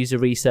leave that user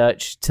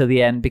research to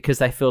the end because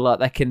they feel like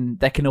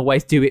they can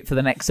always do it for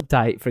the next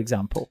update, for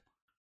example?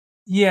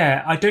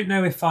 Yeah, I don't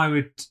know if I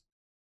would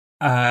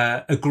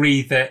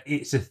agree that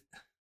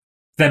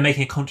they're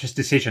making a conscious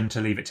decision to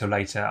leave it till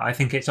later. I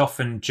think it's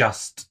often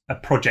just a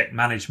project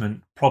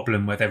management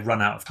problem where they've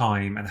run out of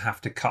time and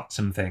have to cut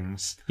some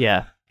things.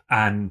 Yeah.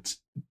 And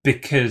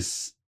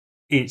because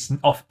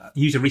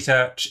user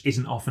research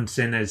isn't often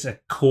seen as a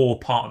core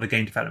part of the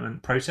game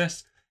development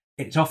process,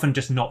 it's often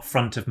just not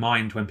front of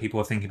mind when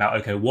people are thinking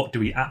about, okay, what do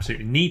we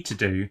absolutely need to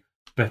do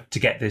to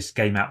get this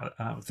game out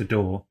of the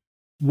door?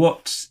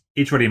 What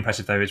is really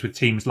impressive, though, is with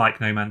teams like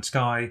No Man's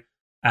Sky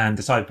and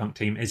the Cyberpunk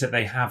team, is that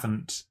they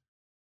haven't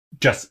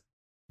just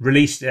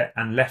released it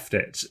and left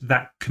it.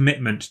 That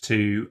commitment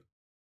to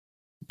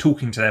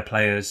talking to their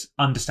players,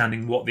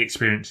 understanding what the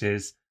experience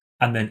is,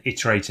 and then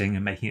iterating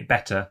and making it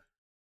better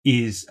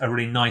is a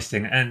really nice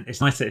thing. And it's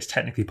nice that it's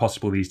technically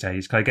possible these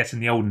days, because I guess in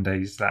the olden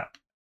days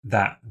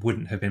that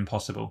wouldn't have been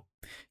possible.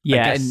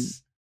 Yeah.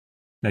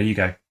 No, you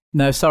go.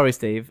 No, sorry,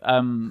 Steve.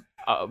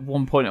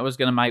 One point I was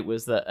going to make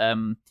was that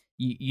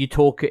you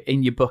talk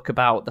in your book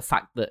about the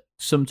fact that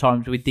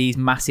sometimes with these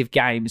massive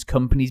games,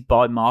 companies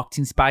buy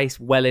marketing space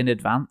well in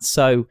advance.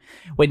 So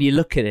when you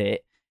look at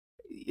it,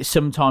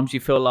 sometimes you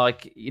feel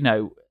like,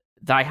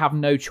 they have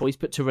no choice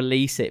but to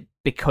release it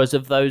because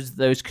of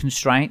those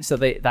constraints. So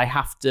they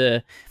have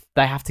to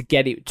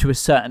get it to a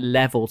certain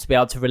level to be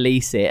able to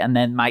release it and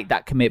then make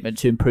that commitment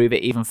to improve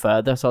it even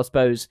further. So I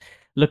suppose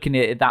looking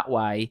at it that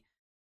way,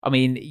 I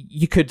mean,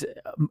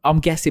 I'm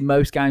guessing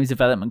most games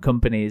development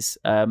companies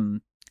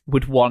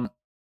would want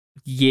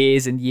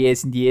years and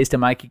years and years to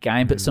make a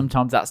game, but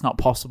sometimes that's not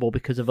possible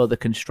because of other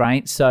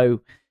constraints.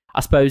 So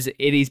I suppose it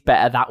is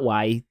better that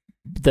way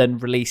than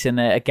releasing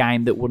a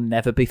game that will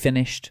never be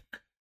finished.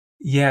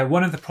 Yeah,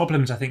 one of the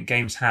problems I think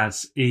games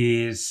has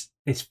is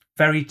it's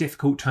very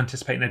difficult to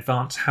anticipate in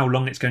advance how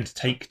long it's going to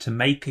take to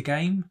make a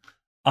game.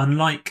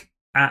 Unlike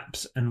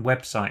apps and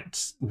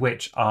websites,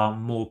 which are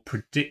more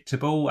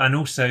predictable and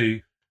also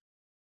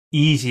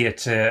easier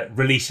to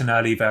release an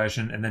early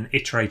version and then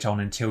iterate on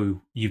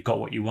until you've got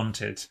what you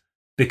wanted.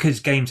 Because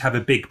games have a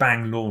big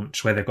bang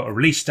launch where they've got a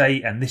release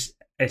date and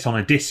it's on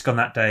a disc on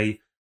that day,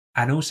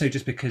 and also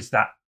just because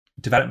that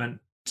development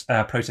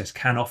process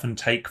can often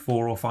take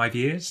 4 or 5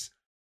 years,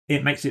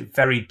 it makes it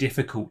very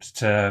difficult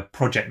to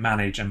project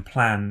manage and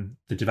plan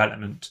the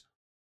development,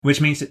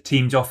 which means that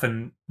teams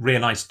often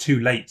realise too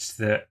late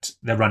that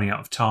they're running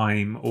out of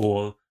time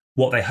or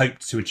what they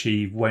hoped to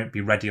achieve won't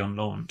be ready on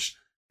launch,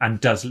 and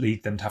does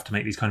lead them to have to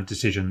make these kind of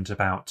decisions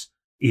about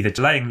either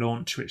delaying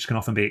launch, which can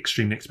often be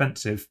extremely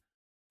expensive,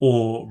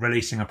 or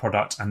releasing a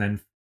product and then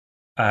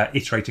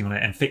iterating on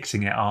it and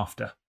fixing it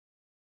after.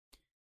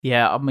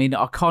 Yeah, I mean,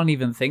 I can't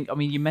even think. I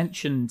mean, you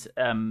mentioned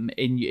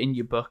in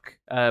your book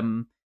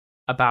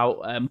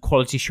about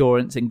quality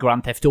assurance in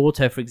Grand Theft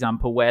Auto, for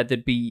example, where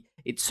it'd be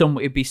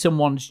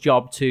someone's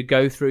job to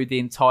go through the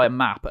entire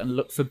map and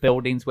look for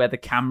buildings where the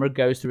camera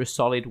goes through a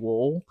solid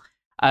wall.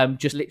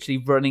 Just literally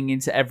running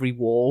into every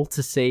wall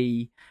to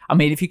see. I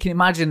mean, if you can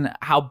imagine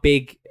how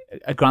big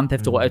a Grand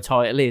Theft Auto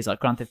title is, like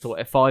Grand Theft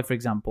Auto 5, for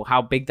example,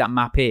 how big that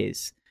map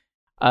is.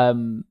 I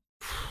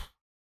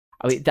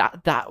mean,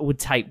 that would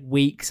take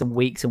weeks and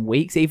weeks and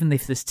weeks, even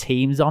if there's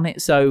teams on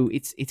it. So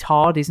it's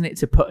hard, isn't it,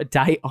 to put a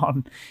date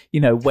on,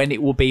 when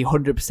it will be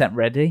 100%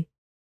 ready.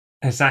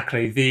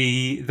 Exactly.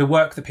 The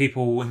work that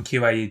people in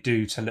QA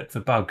do to look for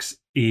bugs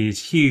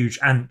is huge,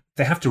 and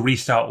they have to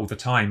restart all the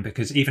time,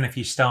 because even if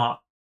you start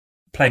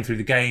playing through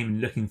the game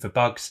and looking for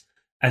bugs,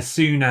 as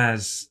soon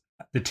as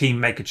the team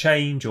make a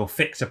change or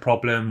fix a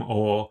problem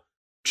or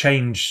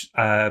change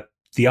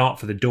the art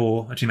for the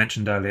door, as you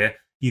mentioned earlier,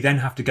 you then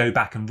have to go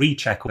back and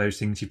recheck all those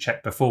things you've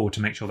checked before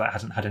to make sure that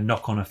hasn't had a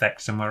knock-on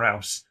effect somewhere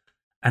else.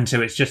 And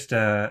so it's just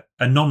a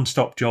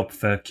non-stop job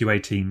for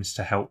QA teams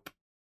to help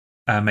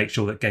make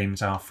sure that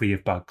games are free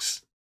of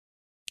bugs.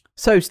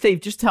 So, Steve,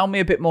 just tell me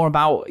a bit more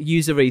about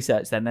user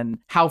research then, and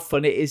how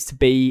fun it is to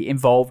be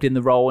involved in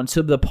the role and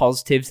some of the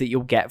positives that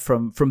you'll get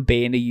from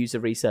being a user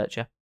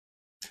researcher.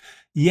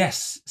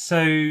 Yes.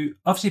 So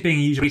obviously being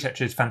a user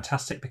researcher is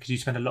fantastic because you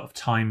spend a lot of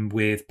time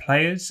with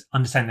players,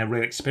 understanding their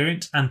real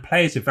experience, and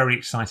players are very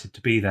excited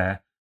to be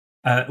there.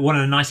 One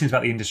of the nice things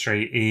about the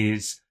industry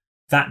is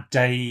that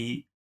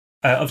day,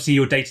 obviously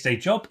your day-to-day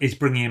job is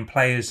bringing in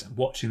players,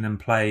 watching them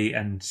play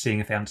and seeing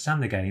if they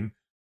understand the game.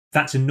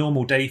 That's a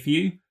normal day for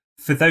you.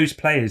 for those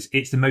players,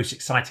 it's the most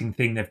exciting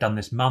thing they've done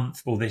this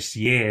month or this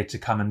year to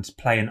come and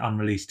play an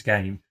unreleased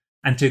game.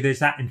 And so there's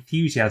that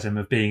enthusiasm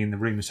of being in the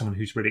room with someone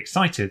who's really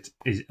excited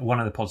is one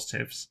of the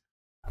positives.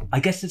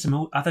 I guess there's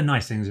some other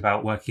nice things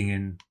about working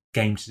in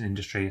games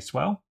industry as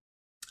well.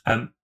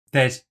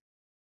 There's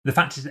the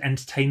fact it's an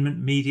entertainment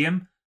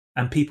medium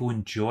and people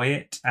enjoy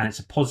it and it's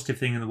a positive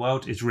thing in the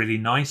world is really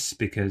nice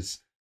because,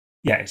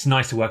 yeah, it's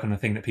nice to work on a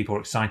thing that people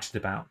are excited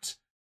about.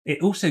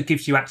 It also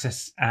gives you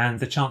access and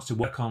the chance to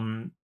work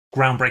on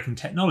groundbreaking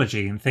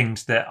technology and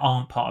things that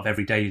aren't part of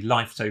everyday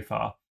life so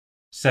far.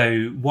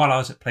 So while I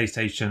was at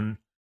PlayStation,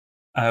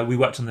 we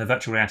worked on the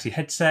virtual reality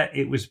headset.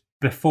 It was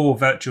before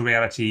virtual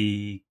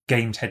reality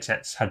games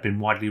headsets had been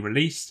widely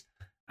released.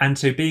 And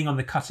so being on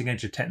the cutting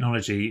edge of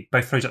technology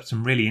both throws up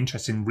some really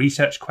interesting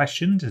research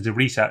questions as a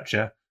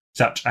researcher,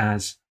 such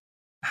as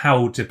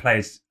how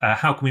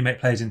can we make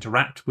players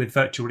interact with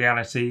virtual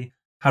reality?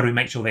 How do we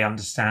make sure they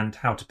understand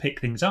how to pick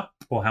things up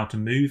or how to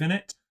move in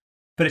it?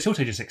 But it's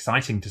also just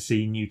exciting to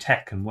see new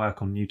tech and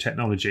work on new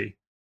technology.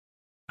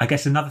 I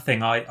guess another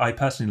thing I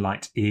personally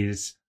liked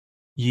is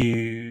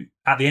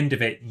at the end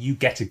of it, you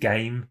get a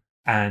game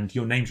and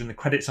your name's in the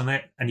credits on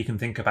it. And you can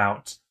think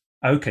about,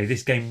 okay,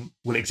 this game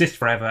will exist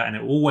forever and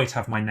it will always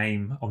have my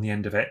name on the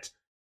end of it.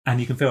 And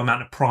you can feel an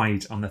amount of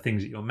pride on the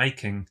things that you're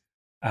making,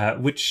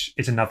 which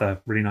is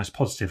another really nice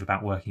positive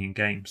about working in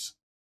games.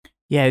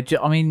 Yeah,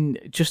 I mean,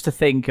 just to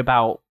think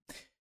about,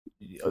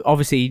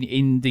 obviously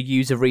in the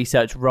user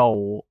research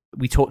role,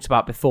 we talked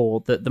about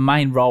before that the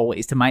main role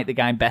is to make the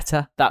game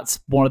better. That's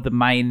one of the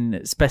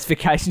main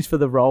specifications for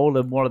the role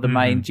and one of the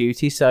main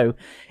duties. So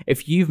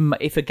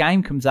if a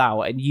game comes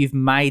out and you've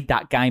made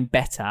that game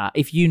better,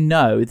 if you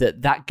know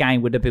that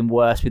game would have been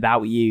worse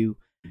without you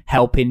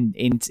helping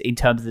in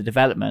terms of the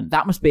development,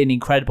 that must be an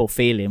incredible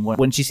feeling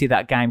once you see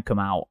that game come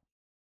out.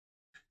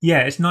 Yeah,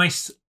 it's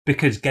nice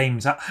because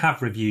games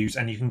have reviews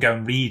and you can go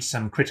and read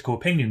some critical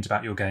opinions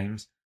about your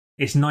games.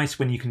 It's nice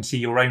when you can see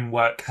your own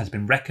work has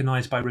been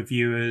recognised by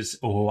reviewers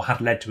or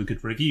had led to a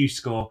good review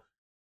score.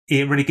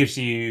 It really gives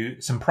you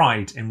some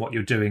pride in what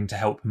you're doing to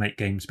help make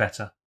games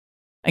better.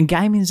 And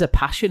gaming's a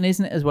passion,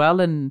 isn't it, as well?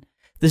 And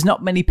there's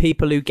not many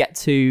people who get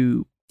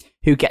to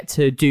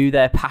do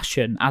their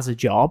passion as a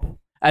job.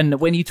 And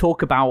when you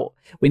talk about,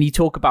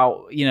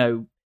 you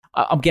know,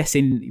 I'm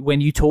guessing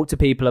when you talk to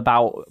people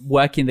about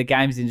working in the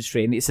games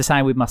industry, and it's the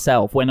same with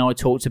myself, when I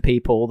talk to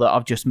people that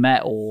I've just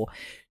met or,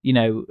 you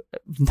know,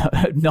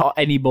 not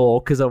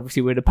anymore because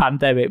obviously we're in a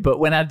pandemic, but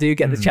when I do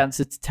get the chance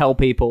to tell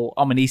people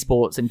I'm an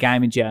esports and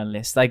gaming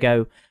journalist, they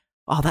go,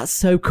 oh, that's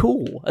so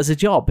cool as a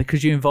job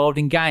because you're involved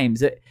in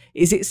games.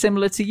 Is it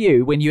similar to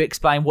you when you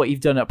explain what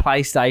you've done at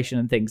PlayStation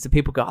and things? Do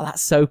people go, oh,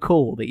 that's so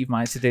cool that you've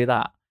managed to do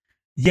that?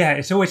 Yeah,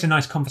 it's always a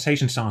nice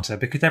conversation starter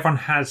because everyone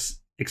has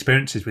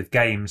experiences with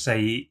games.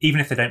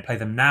 Even if they don't play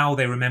them now,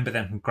 they remember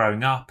them from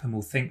growing up and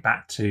will think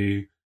back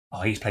to, oh,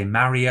 I used to play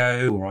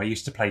Mario or I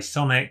used to play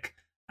Sonic,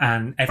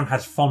 and everyone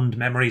has fond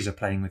memories of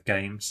playing with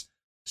games.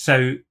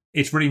 So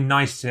it's really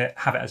nice to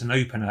have it as an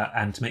opener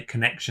and to make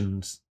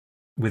connections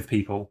with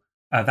people.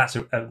 That's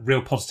a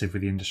real positive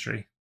with the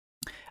industry.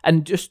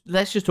 And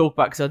let's just talk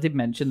about, because I did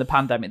mention the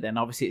pandemic then,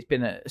 obviously it's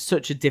been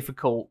such a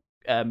difficult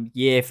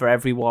year for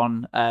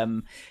everyone.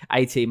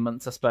 18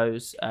 months, I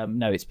suppose.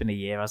 No, it's been a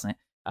year, hasn't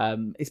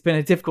it? It's been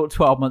a difficult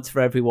 12 months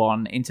for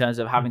everyone in terms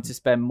of having to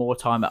spend more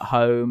time at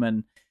home.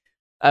 And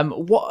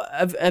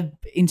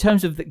in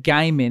terms of the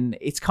gaming,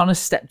 it's kind of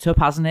stepped up,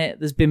 hasn't it?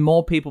 There's been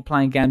more people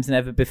playing games than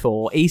ever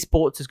before.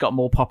 Esports has got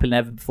more popular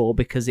than ever before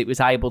because people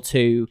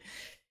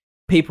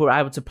were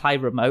able to play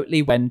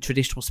remotely when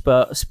traditional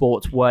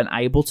sports weren't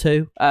able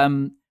to.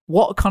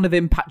 What kind of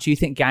impact do you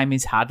think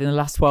gaming's had in the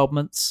last 12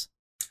 months?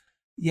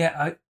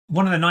 Yeah,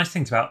 one of the nice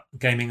things about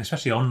gaming,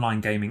 especially online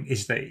gaming,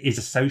 is that it is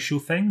a social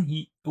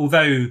thing.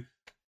 Although,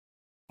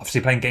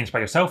 obviously, playing games by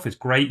yourself is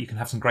great. You can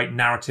have some great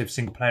narrative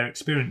single-player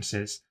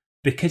experiences.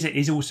 Because it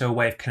is also a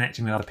way of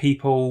connecting with other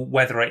people,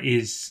 whether it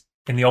is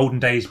in the olden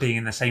days being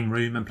in the same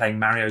room and playing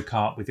Mario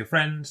Kart with your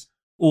friends,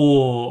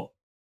 or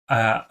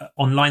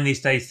online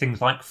these days,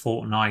 things like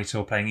Fortnite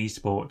or playing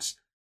esports.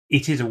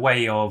 It is a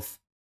way of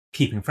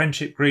keeping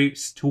friendship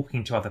groups,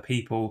 talking to other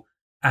people,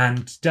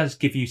 and does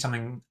give you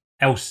something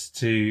else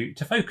to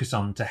focus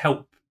on to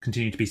help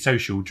continue to be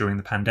social during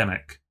the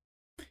pandemic.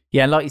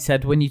 Yeah, like you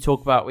said, when you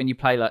talk about when you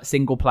play like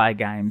single player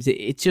games,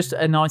 it's just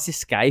a nice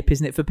escape,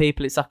 isn't it, for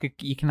people? It's like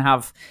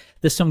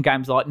there's some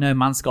games like No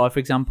Man's Sky, for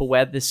example,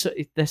 where there's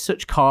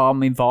such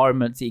calm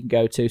environments you can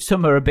go to.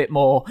 Some are a bit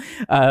more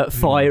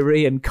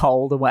fiery and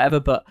cold and whatever,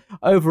 but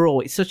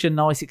overall, it's such a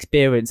nice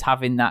experience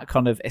having that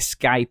kind of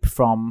escape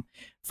from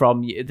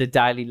the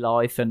daily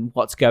life and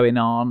what's going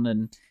on.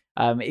 And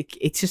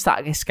it's just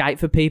that escape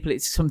for people.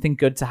 It's something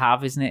good to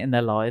have, isn't it, in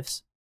their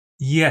lives?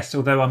 Yes,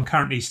 although I'm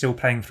currently still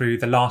playing through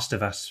The Last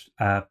of Us,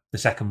 the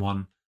second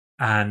one,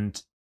 and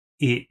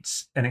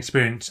it's an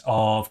experience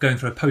of going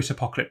through a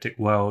post-apocalyptic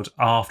world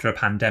after a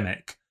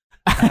pandemic.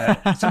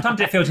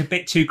 Sometimes it feels a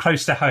bit too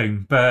close to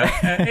home, but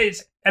at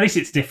least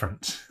it's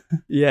different.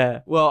 Yeah,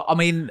 well, I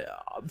mean,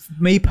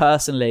 me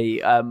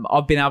personally,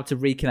 I've been able to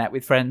reconnect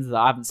with friends that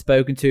I haven't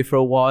spoken to for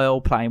a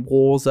while, playing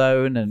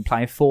Warzone and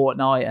playing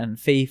Fortnite and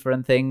FIFA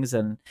and things.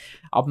 And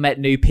I've met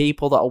new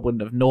people that I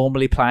wouldn't have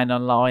normally playing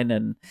online.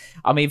 And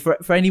I mean,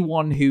 for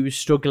anyone who's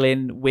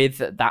struggling with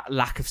that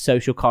lack of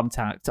social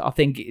contact, I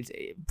think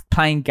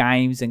playing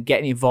games and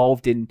getting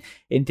involved in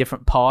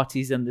different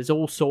parties, and there's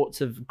all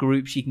sorts of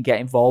groups you can get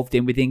involved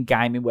in within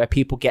gaming where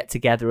people get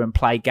together and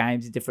play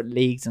games in different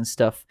leagues and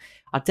stuff.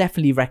 I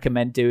definitely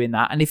recommend doing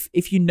that. And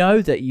if you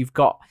know that you've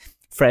got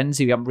friends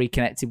who you haven't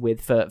reconnected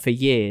with for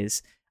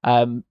years,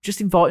 just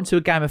invite them to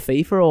a game of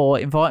FIFA or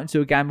invite them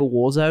to a game of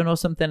Warzone or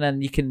something,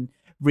 and you can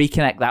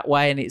reconnect that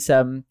way. And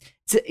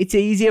it's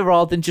easier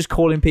rather than just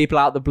calling people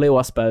out the blue,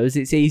 I suppose.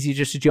 It's easier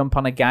just to jump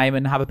on a game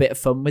and have a bit of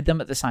fun with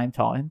them at the same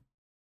time.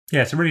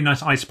 Yeah, it's a really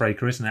nice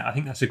icebreaker, isn't it? I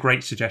think that's a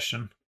great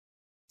suggestion.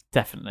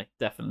 Definitely.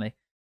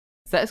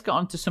 So let's get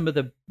on to some of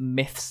the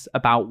myths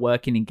about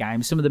working in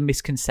games, some of the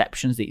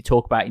misconceptions that you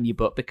talk about in your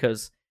book,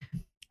 because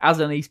as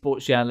an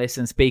esports journalist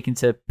and speaking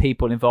to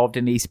people involved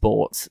in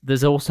esports,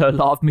 there's also a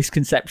lot of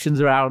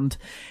misconceptions around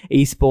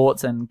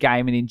esports and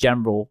gaming in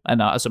general.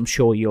 And as I'm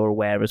sure you're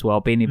aware as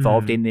well, being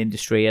involved in the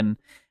industry. And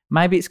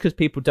maybe it's because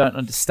people don't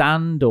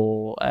understand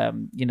or, I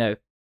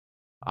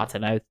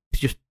don't know,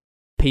 just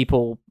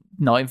people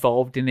not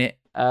involved in it.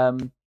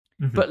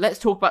 But let's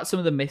talk about some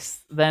of the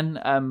myths then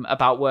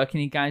about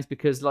working in games,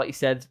 because like you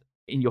said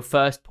in your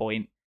first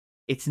point,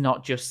 it's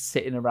not just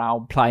sitting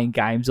around playing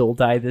games all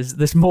day.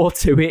 There's more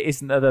to it,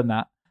 isn't there, than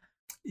that?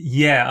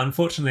 Yeah,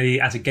 unfortunately,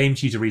 as a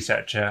games user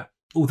researcher,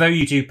 although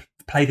you do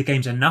play the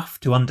games enough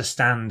to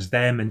understand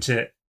them and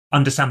to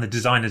understand the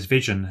designer's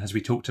vision, as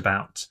we talked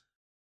about,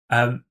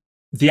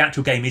 the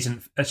actual game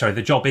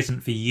the job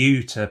isn't for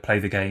you to play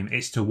the game,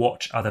 it's to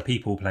watch other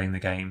people playing the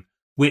game,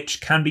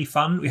 which can be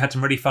fun. We had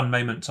some really fun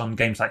moments on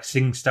games like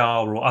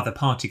SingStar or other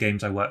party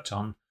games I worked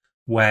on,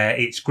 where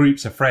it's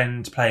groups of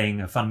friends playing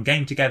a fun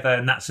game together,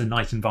 and that's a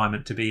nice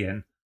environment to be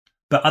in.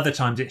 But other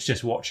times it's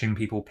just watching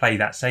people play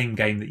that same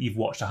game that you've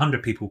watched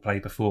 100 people play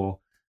before.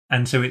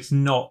 And so it's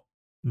not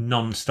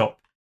non-stop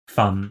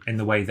fun in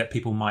the way that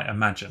people might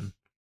imagine.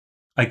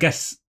 I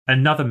guess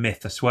another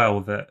myth as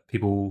well that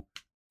people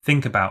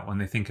think about when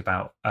they think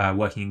about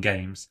working in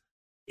games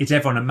is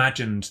everyone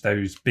imagined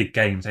those big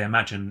games. They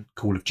imagine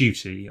Call of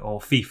Duty or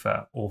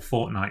FIFA or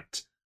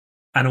Fortnite.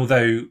 And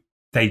although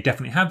they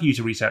definitely have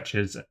user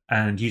researchers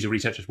and user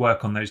researchers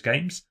work on those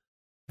games,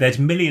 there's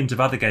millions of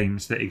other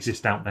games that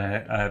exist out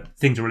there.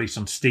 Things are released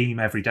on Steam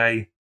every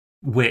day,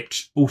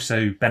 which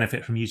also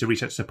benefit from user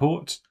research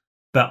support,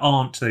 but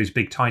aren't those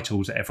big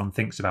titles that everyone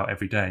thinks about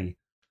every day.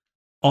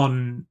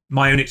 On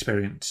my own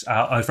experience,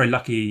 I was very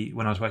lucky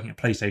when I was working at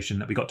PlayStation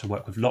that we got to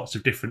work with lots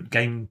of different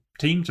game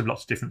teams of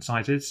lots of different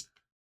sizes.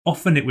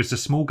 Often it was the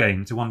small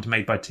games, the ones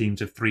made by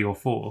teams of 3 or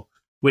 4,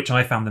 which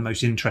I found the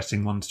most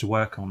interesting ones to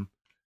work on.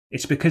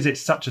 It's because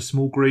it's such a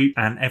small group,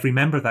 and every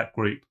member of that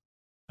group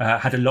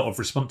had a lot of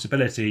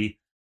responsibility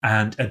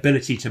and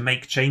ability to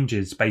make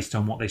changes based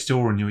on what they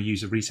saw in your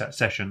user research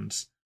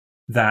sessions,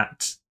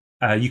 that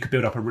you could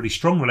build up a really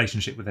strong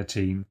relationship with their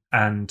team.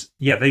 And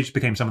yeah, those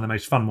became some of the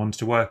most fun ones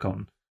to work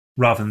on,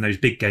 rather than those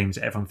big games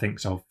that everyone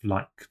thinks of,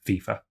 like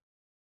FIFA.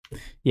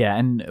 Yeah,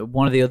 and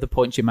one of the other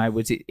points you made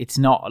was it's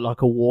not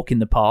like a walk in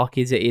the park,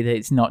 is it? Either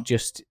it's not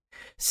just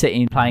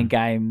sitting playing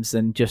games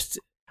and just,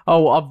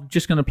 I'm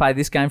just going to play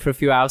this game for a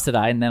few hours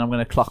today and then I'm going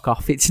to clock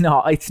off. It's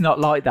not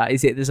like that,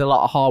 is it? There's a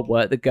lot of hard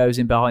work that goes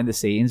in behind the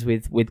scenes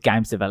with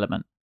games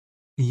development.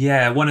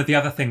 Yeah, one of the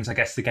other things I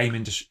guess the game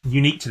industry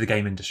unique to the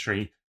game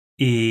industry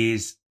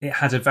is it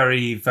has a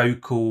very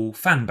vocal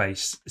fan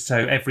base. So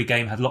every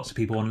game had lots of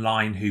people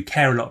online who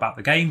care a lot about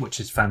the game,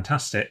 which is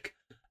fantastic,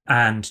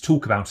 and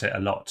talk about it a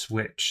lot,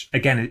 which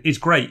again is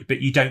great,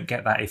 but you don't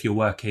get that if you're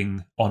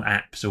working on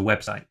apps or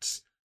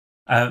websites.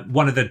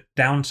 One of the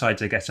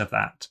downsides, I guess, of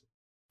that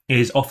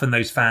is often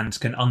those fans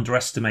can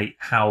underestimate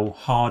how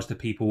hard the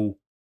people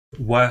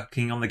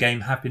working on the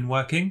game have been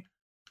working,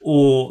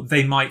 or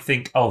they might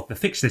think, the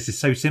fix this is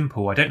so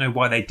simple, I don't know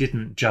why they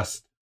didn't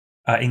just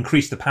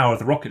increase the power of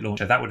the rocket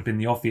launcher, that would have been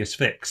the obvious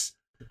fix,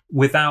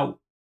 without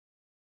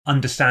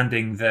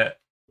understanding that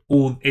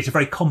it's a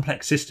very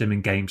complex system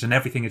in games and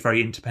everything is very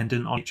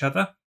independent on each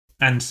other.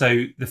 And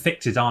so the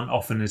fixes aren't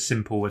often as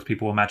simple as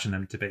people imagine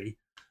them to be.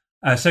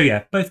 So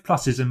yeah, both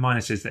pluses and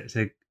minuses that it's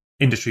an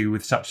industry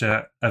with such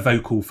a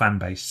vocal fan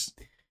base.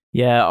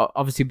 Yeah,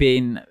 obviously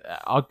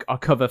I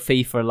cover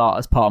FIFA a lot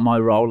as part of my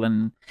role,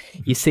 and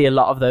you see a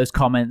lot of those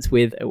comments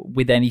with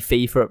any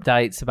FIFA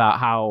updates about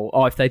how,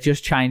 if they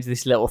just change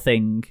this little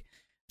thing,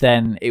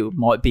 then it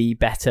might be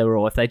better,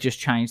 or if they just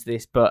change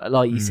this. But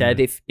like you said,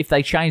 if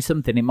they change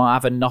something, it might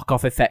have a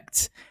knock-off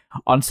effect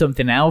on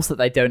something else that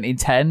they don't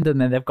intend,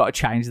 and then they've got to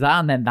change that,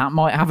 and then that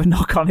might have a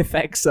knock-on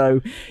effect. So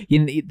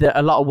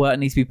a lot of work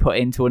needs to be put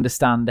in to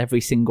understand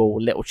every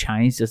single little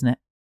change, doesn't it?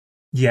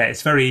 Yeah,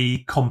 it's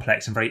very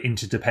complex and very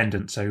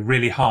interdependent, so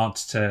really hard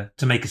to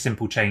make a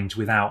simple change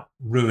without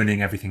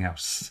ruining everything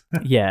else.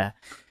 Yeah.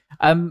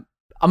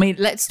 I mean,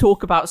 let's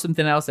talk about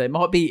something else. It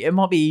might be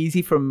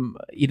easy from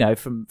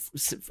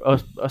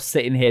us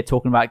sitting here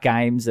talking about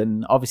games,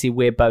 and obviously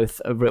we're both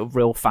a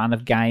real fan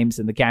of games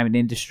and the gaming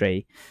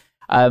industry.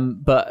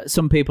 But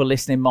some people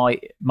listening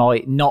might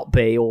not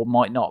be, or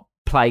might not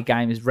play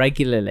games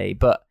regularly.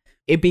 But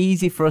it'd be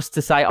easy for us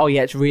to say, "Oh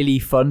yeah, it's really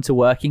fun to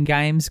work in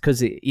games,"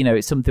 because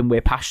it's something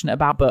we're passionate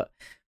about. But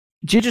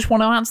do you just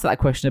want to answer that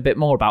question a bit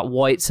more about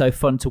why it's so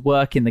fun to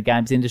work in the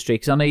games industry?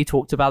 Because I know you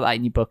talked about that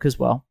in your book as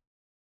well.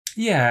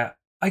 Yeah,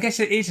 I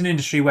guess it is an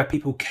industry where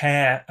people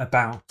care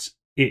about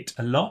it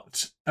a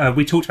lot.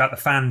 We talked about the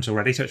fans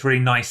already, so it's really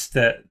nice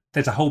that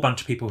there's a whole bunch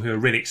of people who are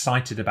really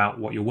excited about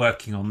what you're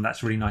working on.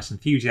 That's really nice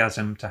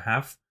enthusiasm to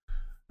have.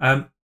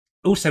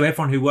 Also,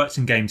 everyone who works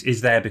in games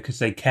is there because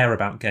they care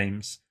about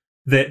games.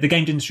 The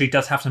games industry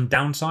does have some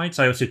downsides.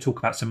 I also talk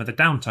about some of the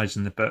downsides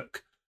in the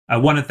book.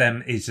 One of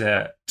them is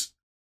that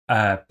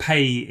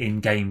pay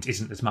in games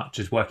isn't as much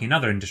as working in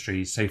other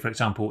industries. So, for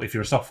example, if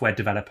you're a software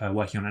developer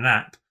working on an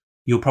app,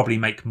 you'll probably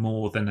make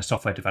more than a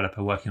software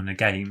developer working on a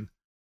game.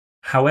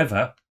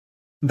 However,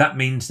 that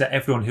means that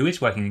everyone who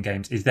is working in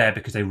games is there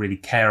because they really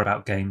care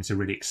about games, they're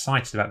really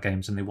excited about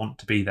games, and they want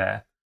to be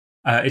there.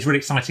 It's really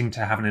exciting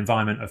to have an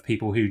environment of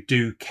people who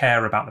do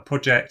care about the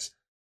project,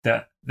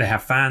 that they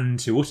have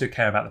fans who also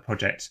care about the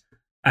project,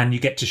 and you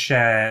get to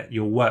share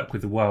your work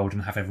with the world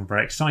and have everyone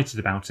very excited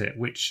about it,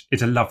 which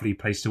is a lovely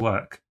place to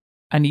work.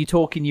 And you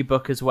talk in your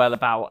book as well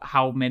about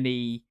how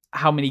many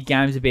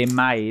games are being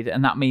made,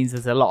 and that means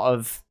there's a lot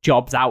of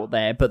jobs out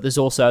there, but there's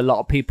also a lot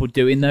of people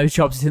doing those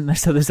jobs in there,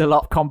 so there's a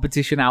lot of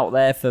competition out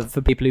there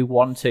for people who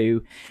want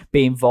to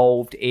be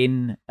involved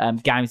in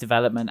games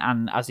development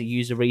and as a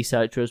user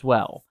researcher as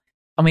well.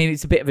 I mean,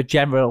 it's a bit of a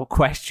general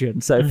question,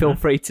 so feel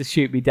free to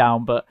shoot me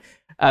down, but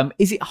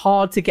is it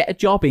hard to get a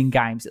job in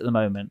games at the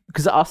moment?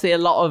 Because I see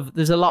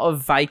there's a lot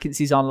of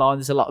vacancies online,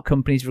 there's a lot of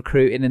companies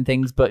recruiting and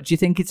things, but do you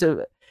think it's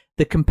a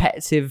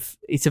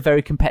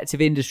very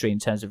competitive industry in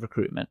terms of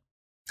recruitment?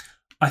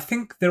 I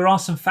think there are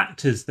some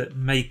factors that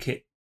make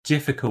it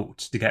difficult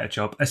to get a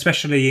job,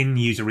 especially in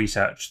user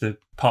research, the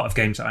part of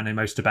games that I know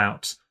most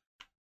about.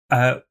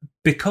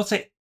 Because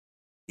it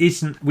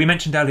isn't, we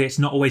mentioned earlier, it's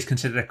not always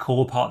considered a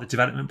core part of the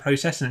development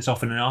process, and it's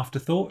often an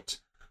afterthought.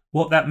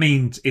 What that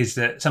means is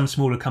that some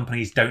smaller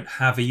companies don't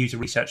have a user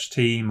research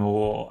team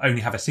or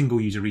only have a single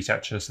user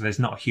researcher, so there's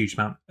not a huge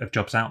amount of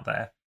jobs out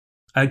there.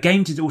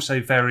 Games is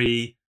also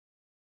very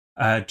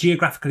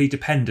geographically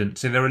dependent.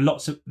 So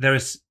there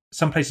is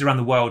some places around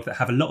the world that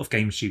have a lot of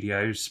game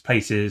studios,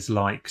 places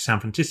like San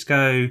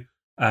Francisco,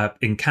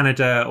 in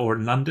Canada or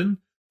in London.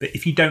 But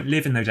if you don't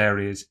live in those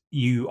areas,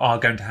 you are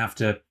going to have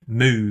to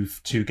move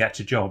to get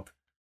a job,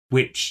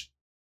 which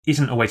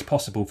isn't always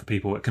possible for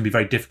people. It can be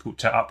very difficult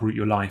to uproot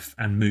your life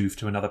and move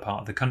to another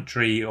part of the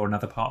country or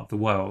another part of the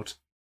world.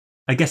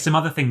 I guess some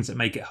other things that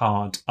make it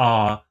hard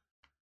are,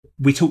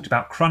 we talked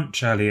about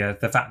crunch earlier,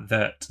 the fact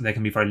that there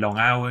can be very long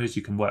hours,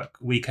 you can work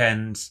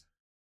weekends.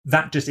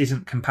 That just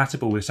isn't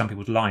compatible with some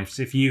people's lives.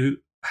 If you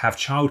have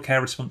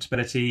childcare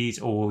responsibilities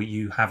or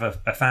you have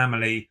a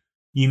family,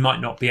 you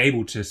might not be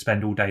able to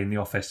spend all day in the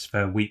office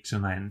for weeks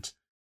on end.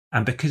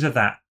 And because of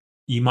that,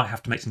 you might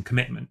have to make some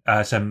commitments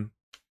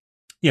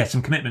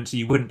that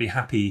you wouldn't be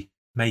happy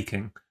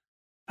making.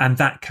 And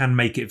that can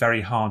make it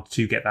very hard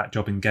to get that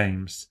job in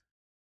games.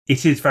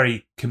 It is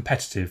very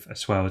competitive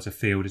as well as a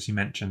field, as you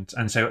mentioned.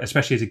 And so,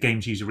 especially as a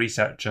games user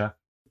researcher,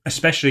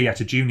 especially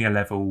at a junior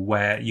level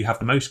where you have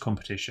the most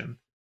competition,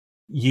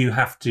 you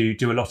have to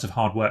do a lot of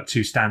hard work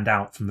to stand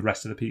out from the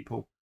rest of the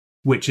people,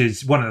 which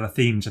is one of the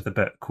themes of the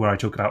book, where I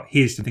talk about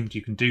here's the things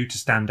you can do to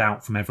stand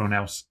out from everyone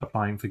else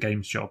applying for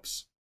games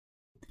jobs.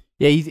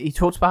 Yeah, he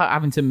talks about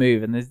having to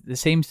move, and there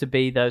seems to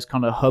be those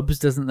kind of hubs,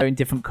 doesn't there, in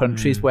different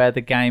countries where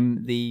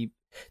the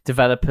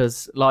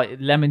developers, like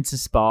Leamington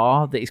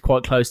Spa, that is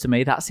quite close to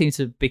me, that seems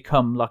to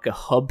become like a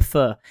hub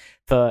for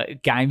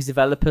games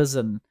developers,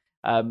 and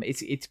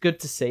it's good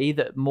to see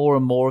that more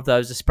and more of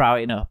those are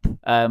sprouting up.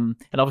 And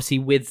obviously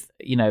with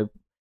in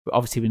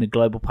a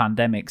global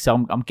pandemic,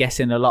 so I'm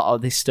guessing a lot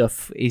of this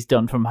stuff is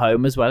done from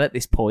home as well at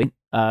this point.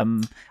 I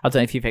don't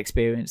know if you've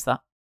experienced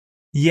that.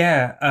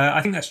 Yeah,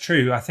 I think that's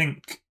true. I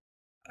think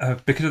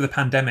because of the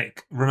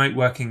pandemic, remote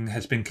working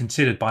has been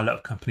considered by a lot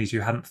of companies who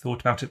hadn't thought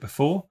about it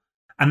before.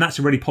 And that's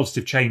a really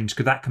positive change,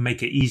 because that can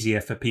make it easier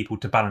for people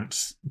to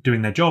balance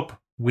doing their job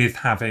with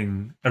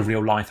having a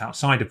real life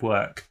outside of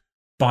work,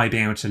 by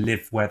being able to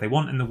live where they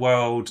want in the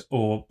world,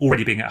 or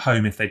already being at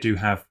home if they do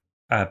have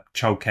a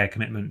childcare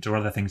commitment or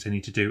other things they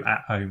need to do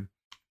at home.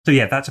 So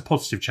yeah, that's a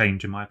positive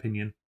change in my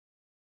opinion.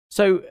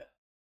 So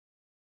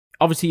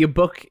obviously your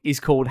book is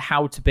called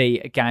How to Be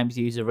a Games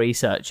User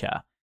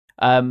Researcher.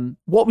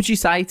 What would you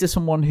say to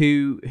someone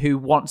who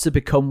wants to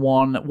become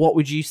one? What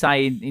would you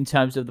say in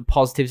terms of the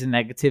positives and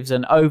negatives?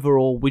 And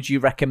overall, would you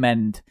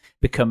recommend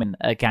becoming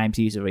a games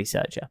user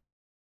researcher?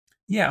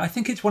 Yeah, I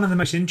think it's one of the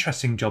most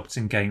interesting jobs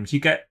in games.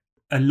 You get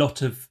a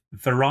lot of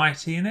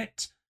variety in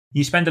it.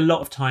 You spend a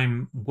lot of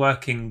time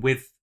working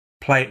with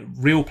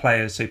real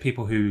players, so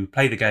people who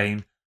play the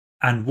game,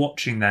 and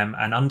watching them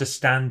and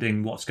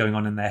understanding what's going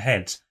on in their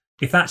heads.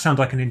 if that sounds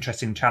like an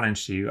interesting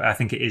challenge to you, I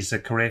think it is a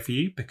career for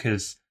you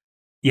because,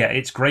 yeah,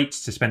 it's great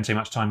to spend so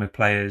much time with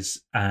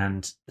players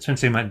and spend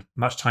so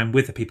much time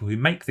with the people who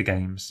make the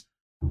games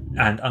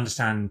and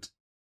understand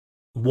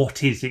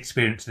what is the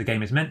experience the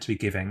game is meant to be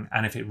giving,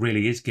 and if it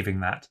really is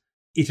giving that,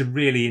 is a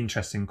really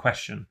interesting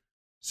question.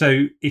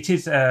 So it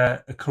is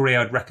a career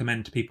I'd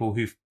recommend to people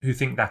who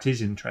think that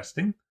is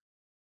interesting.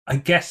 I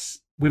guess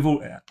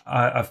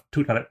I've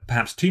talked about it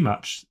perhaps too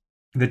much,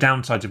 the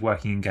downsides of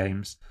working in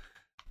games,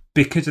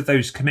 because of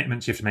those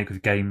commitments you have to make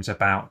with games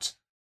about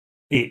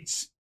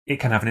it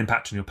can have an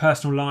impact on your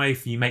personal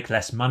life. You make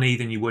less money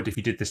than you would if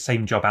you did the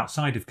same job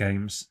outside of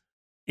games.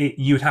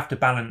 You would have to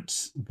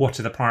balance what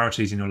are the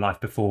priorities in your life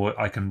before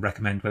I can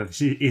recommend whether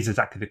this is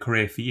exactly the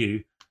career for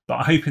you. But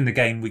I hope in the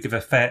game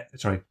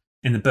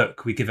in the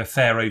book we give a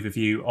fair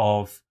overview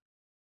of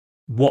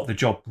what the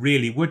job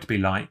really would be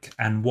like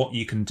and what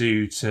you can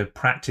do to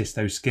practice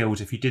those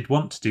skills if you did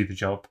want to do the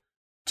job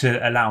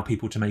to allow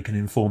people to make an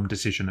informed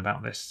decision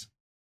about this.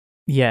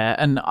 Yeah,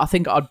 and I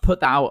think I'd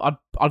put that out.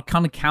 I'd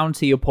kind of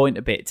counter your point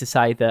a bit to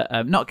say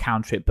that, not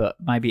counter it, but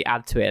maybe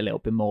add to it a little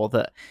bit more,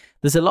 that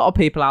there's a lot of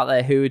people out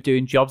there who are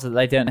doing jobs that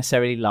they don't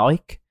necessarily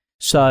like.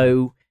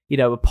 So,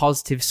 a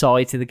positive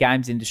side to the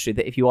games industry,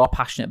 that if you are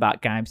passionate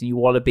about games and you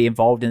want to be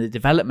involved in the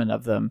development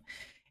of them,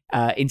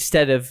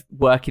 instead of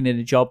working in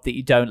a job that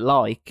you don't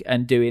like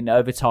and doing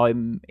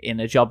overtime in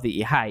a job that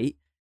you hate,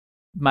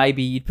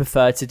 maybe you'd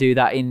prefer to do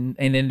that in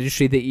an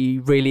industry that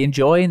you really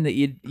enjoy and that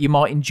you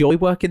might enjoy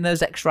working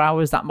those extra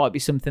hours. That might be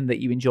something that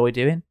you enjoy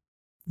doing.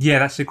 Yeah,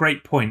 that's a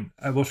great point.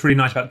 What's really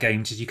nice about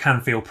games is you can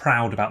feel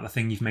proud about the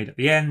thing you've made at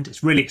the end.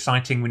 It's really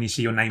exciting when you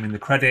see your name in the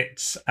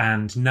credits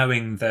and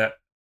knowing that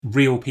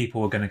real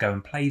people are going to go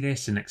and play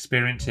this and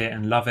experience it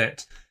and love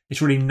it.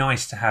 It's really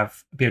nice to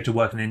be able to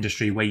work in an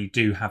industry where you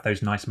do have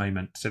those nice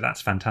moments. So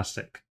that's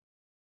fantastic.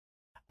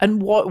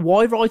 And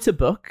why write a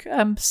book,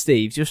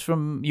 Steve? Just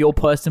from your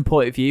personal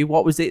point of view,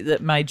 what was it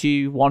that made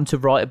you want to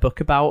write a book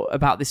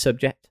about this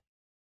subject?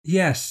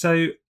 Yeah,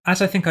 so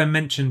as I think I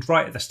mentioned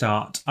right at the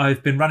start,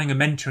 I've been running a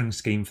mentoring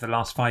scheme for the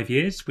last 5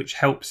 years, which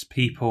helps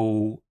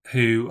people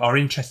who are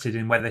interested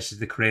in whether this is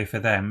the career for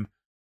them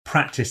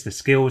practice the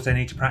skills they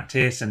need to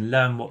practice and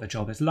learn what the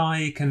job is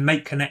like and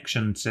make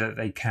connections so that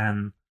they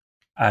can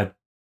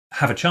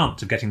have a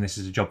chance of getting this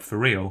as a job for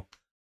real.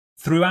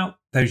 Throughout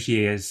those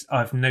years,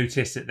 I've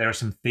noticed that there are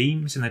some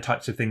themes in the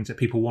types of things that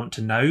people want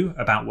to know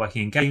about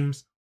working in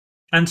games,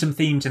 and some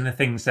themes in the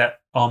things that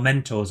our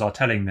mentors are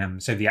telling them,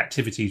 so the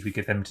activities we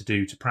give them to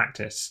do to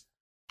practice.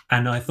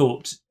 And I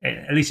thought,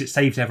 at least it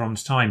saves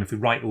everyone's time if we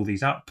write all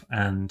these up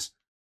and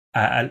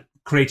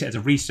create it as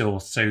a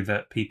resource so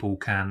that people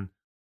can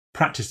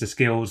practice the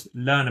skills,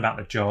 learn about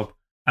the job,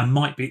 and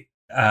might be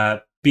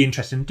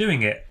interested in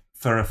doing it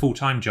for a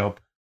full-time job.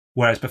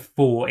 Whereas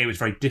before, it was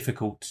very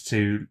difficult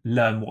to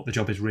learn what the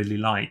job is really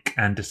like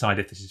and decide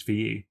if this is for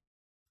you.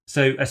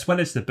 So as well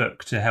as the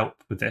book to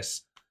help with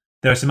this,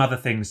 there are some other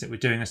things that we're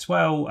doing as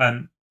well.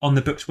 On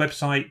the book's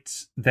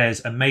website,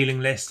 there's a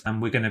mailing list,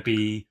 and we're going to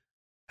be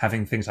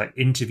having things like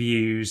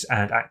interviews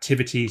and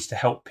activities to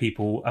help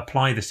people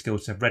apply the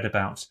skills they've read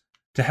about,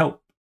 to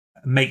help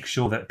make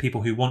sure that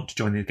people who want to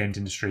join the games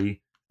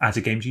industry as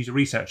a games user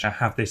researcher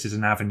have this as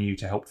an avenue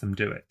to help them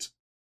do it.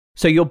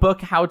 So your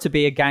book, How to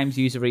Be a Games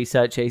User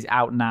Researcher, is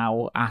out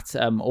now at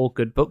all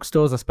good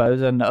bookstores, I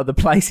suppose, and other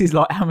places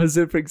like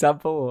Amazon, for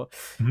example.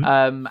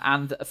 Mm-hmm.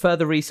 And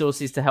further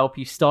resources to help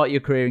you start your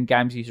career in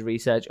games user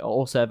research are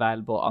also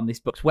available on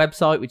this book's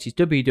website, which is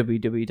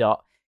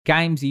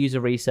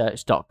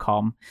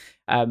www.gamesuserresearch.com.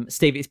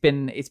 Steve, it's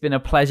been a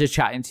pleasure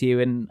chatting to you,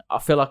 and I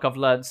feel like I've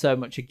learned so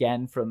much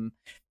again from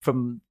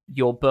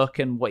your book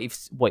and what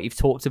you've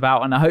talked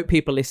about, and I hope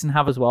people listening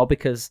have as well,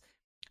 because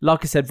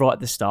like I said right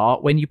at the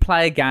start, when you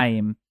play a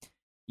game,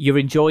 you're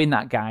enjoying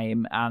that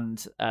game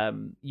and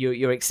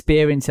you're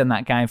experiencing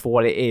that game for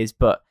what it is.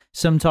 But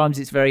sometimes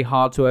it's very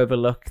hard to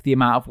overlook the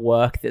amount of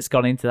work that's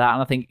gone into that.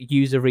 And I think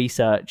user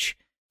research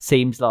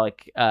seems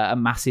like a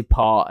massive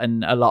part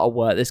and a lot of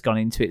work that's gone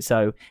into it.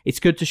 So it's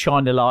good to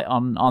shine a light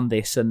on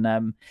this.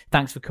 And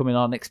thanks for coming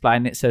on and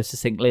explaining it so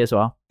succinctly as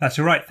well. That's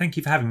all right. Thank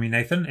you for having me,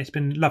 Nathan. It's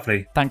been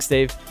lovely. Thanks,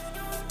 Steve.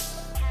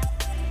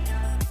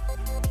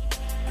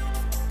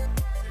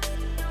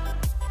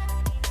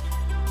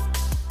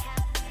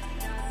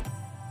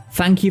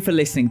 Thank you for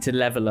listening to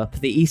Level Up,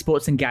 the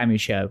esports and gaming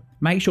show.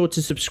 Make sure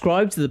to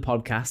subscribe to the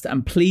podcast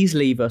and please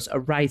leave us a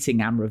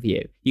rating and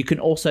review. You can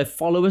also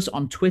follow us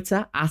on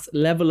Twitter at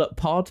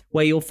LevelUpPod,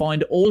 where you'll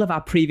find all of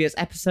our previous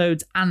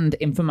episodes and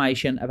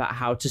information about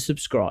how to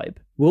subscribe.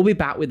 We'll be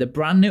back with a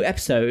brand new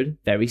episode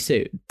very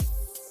soon.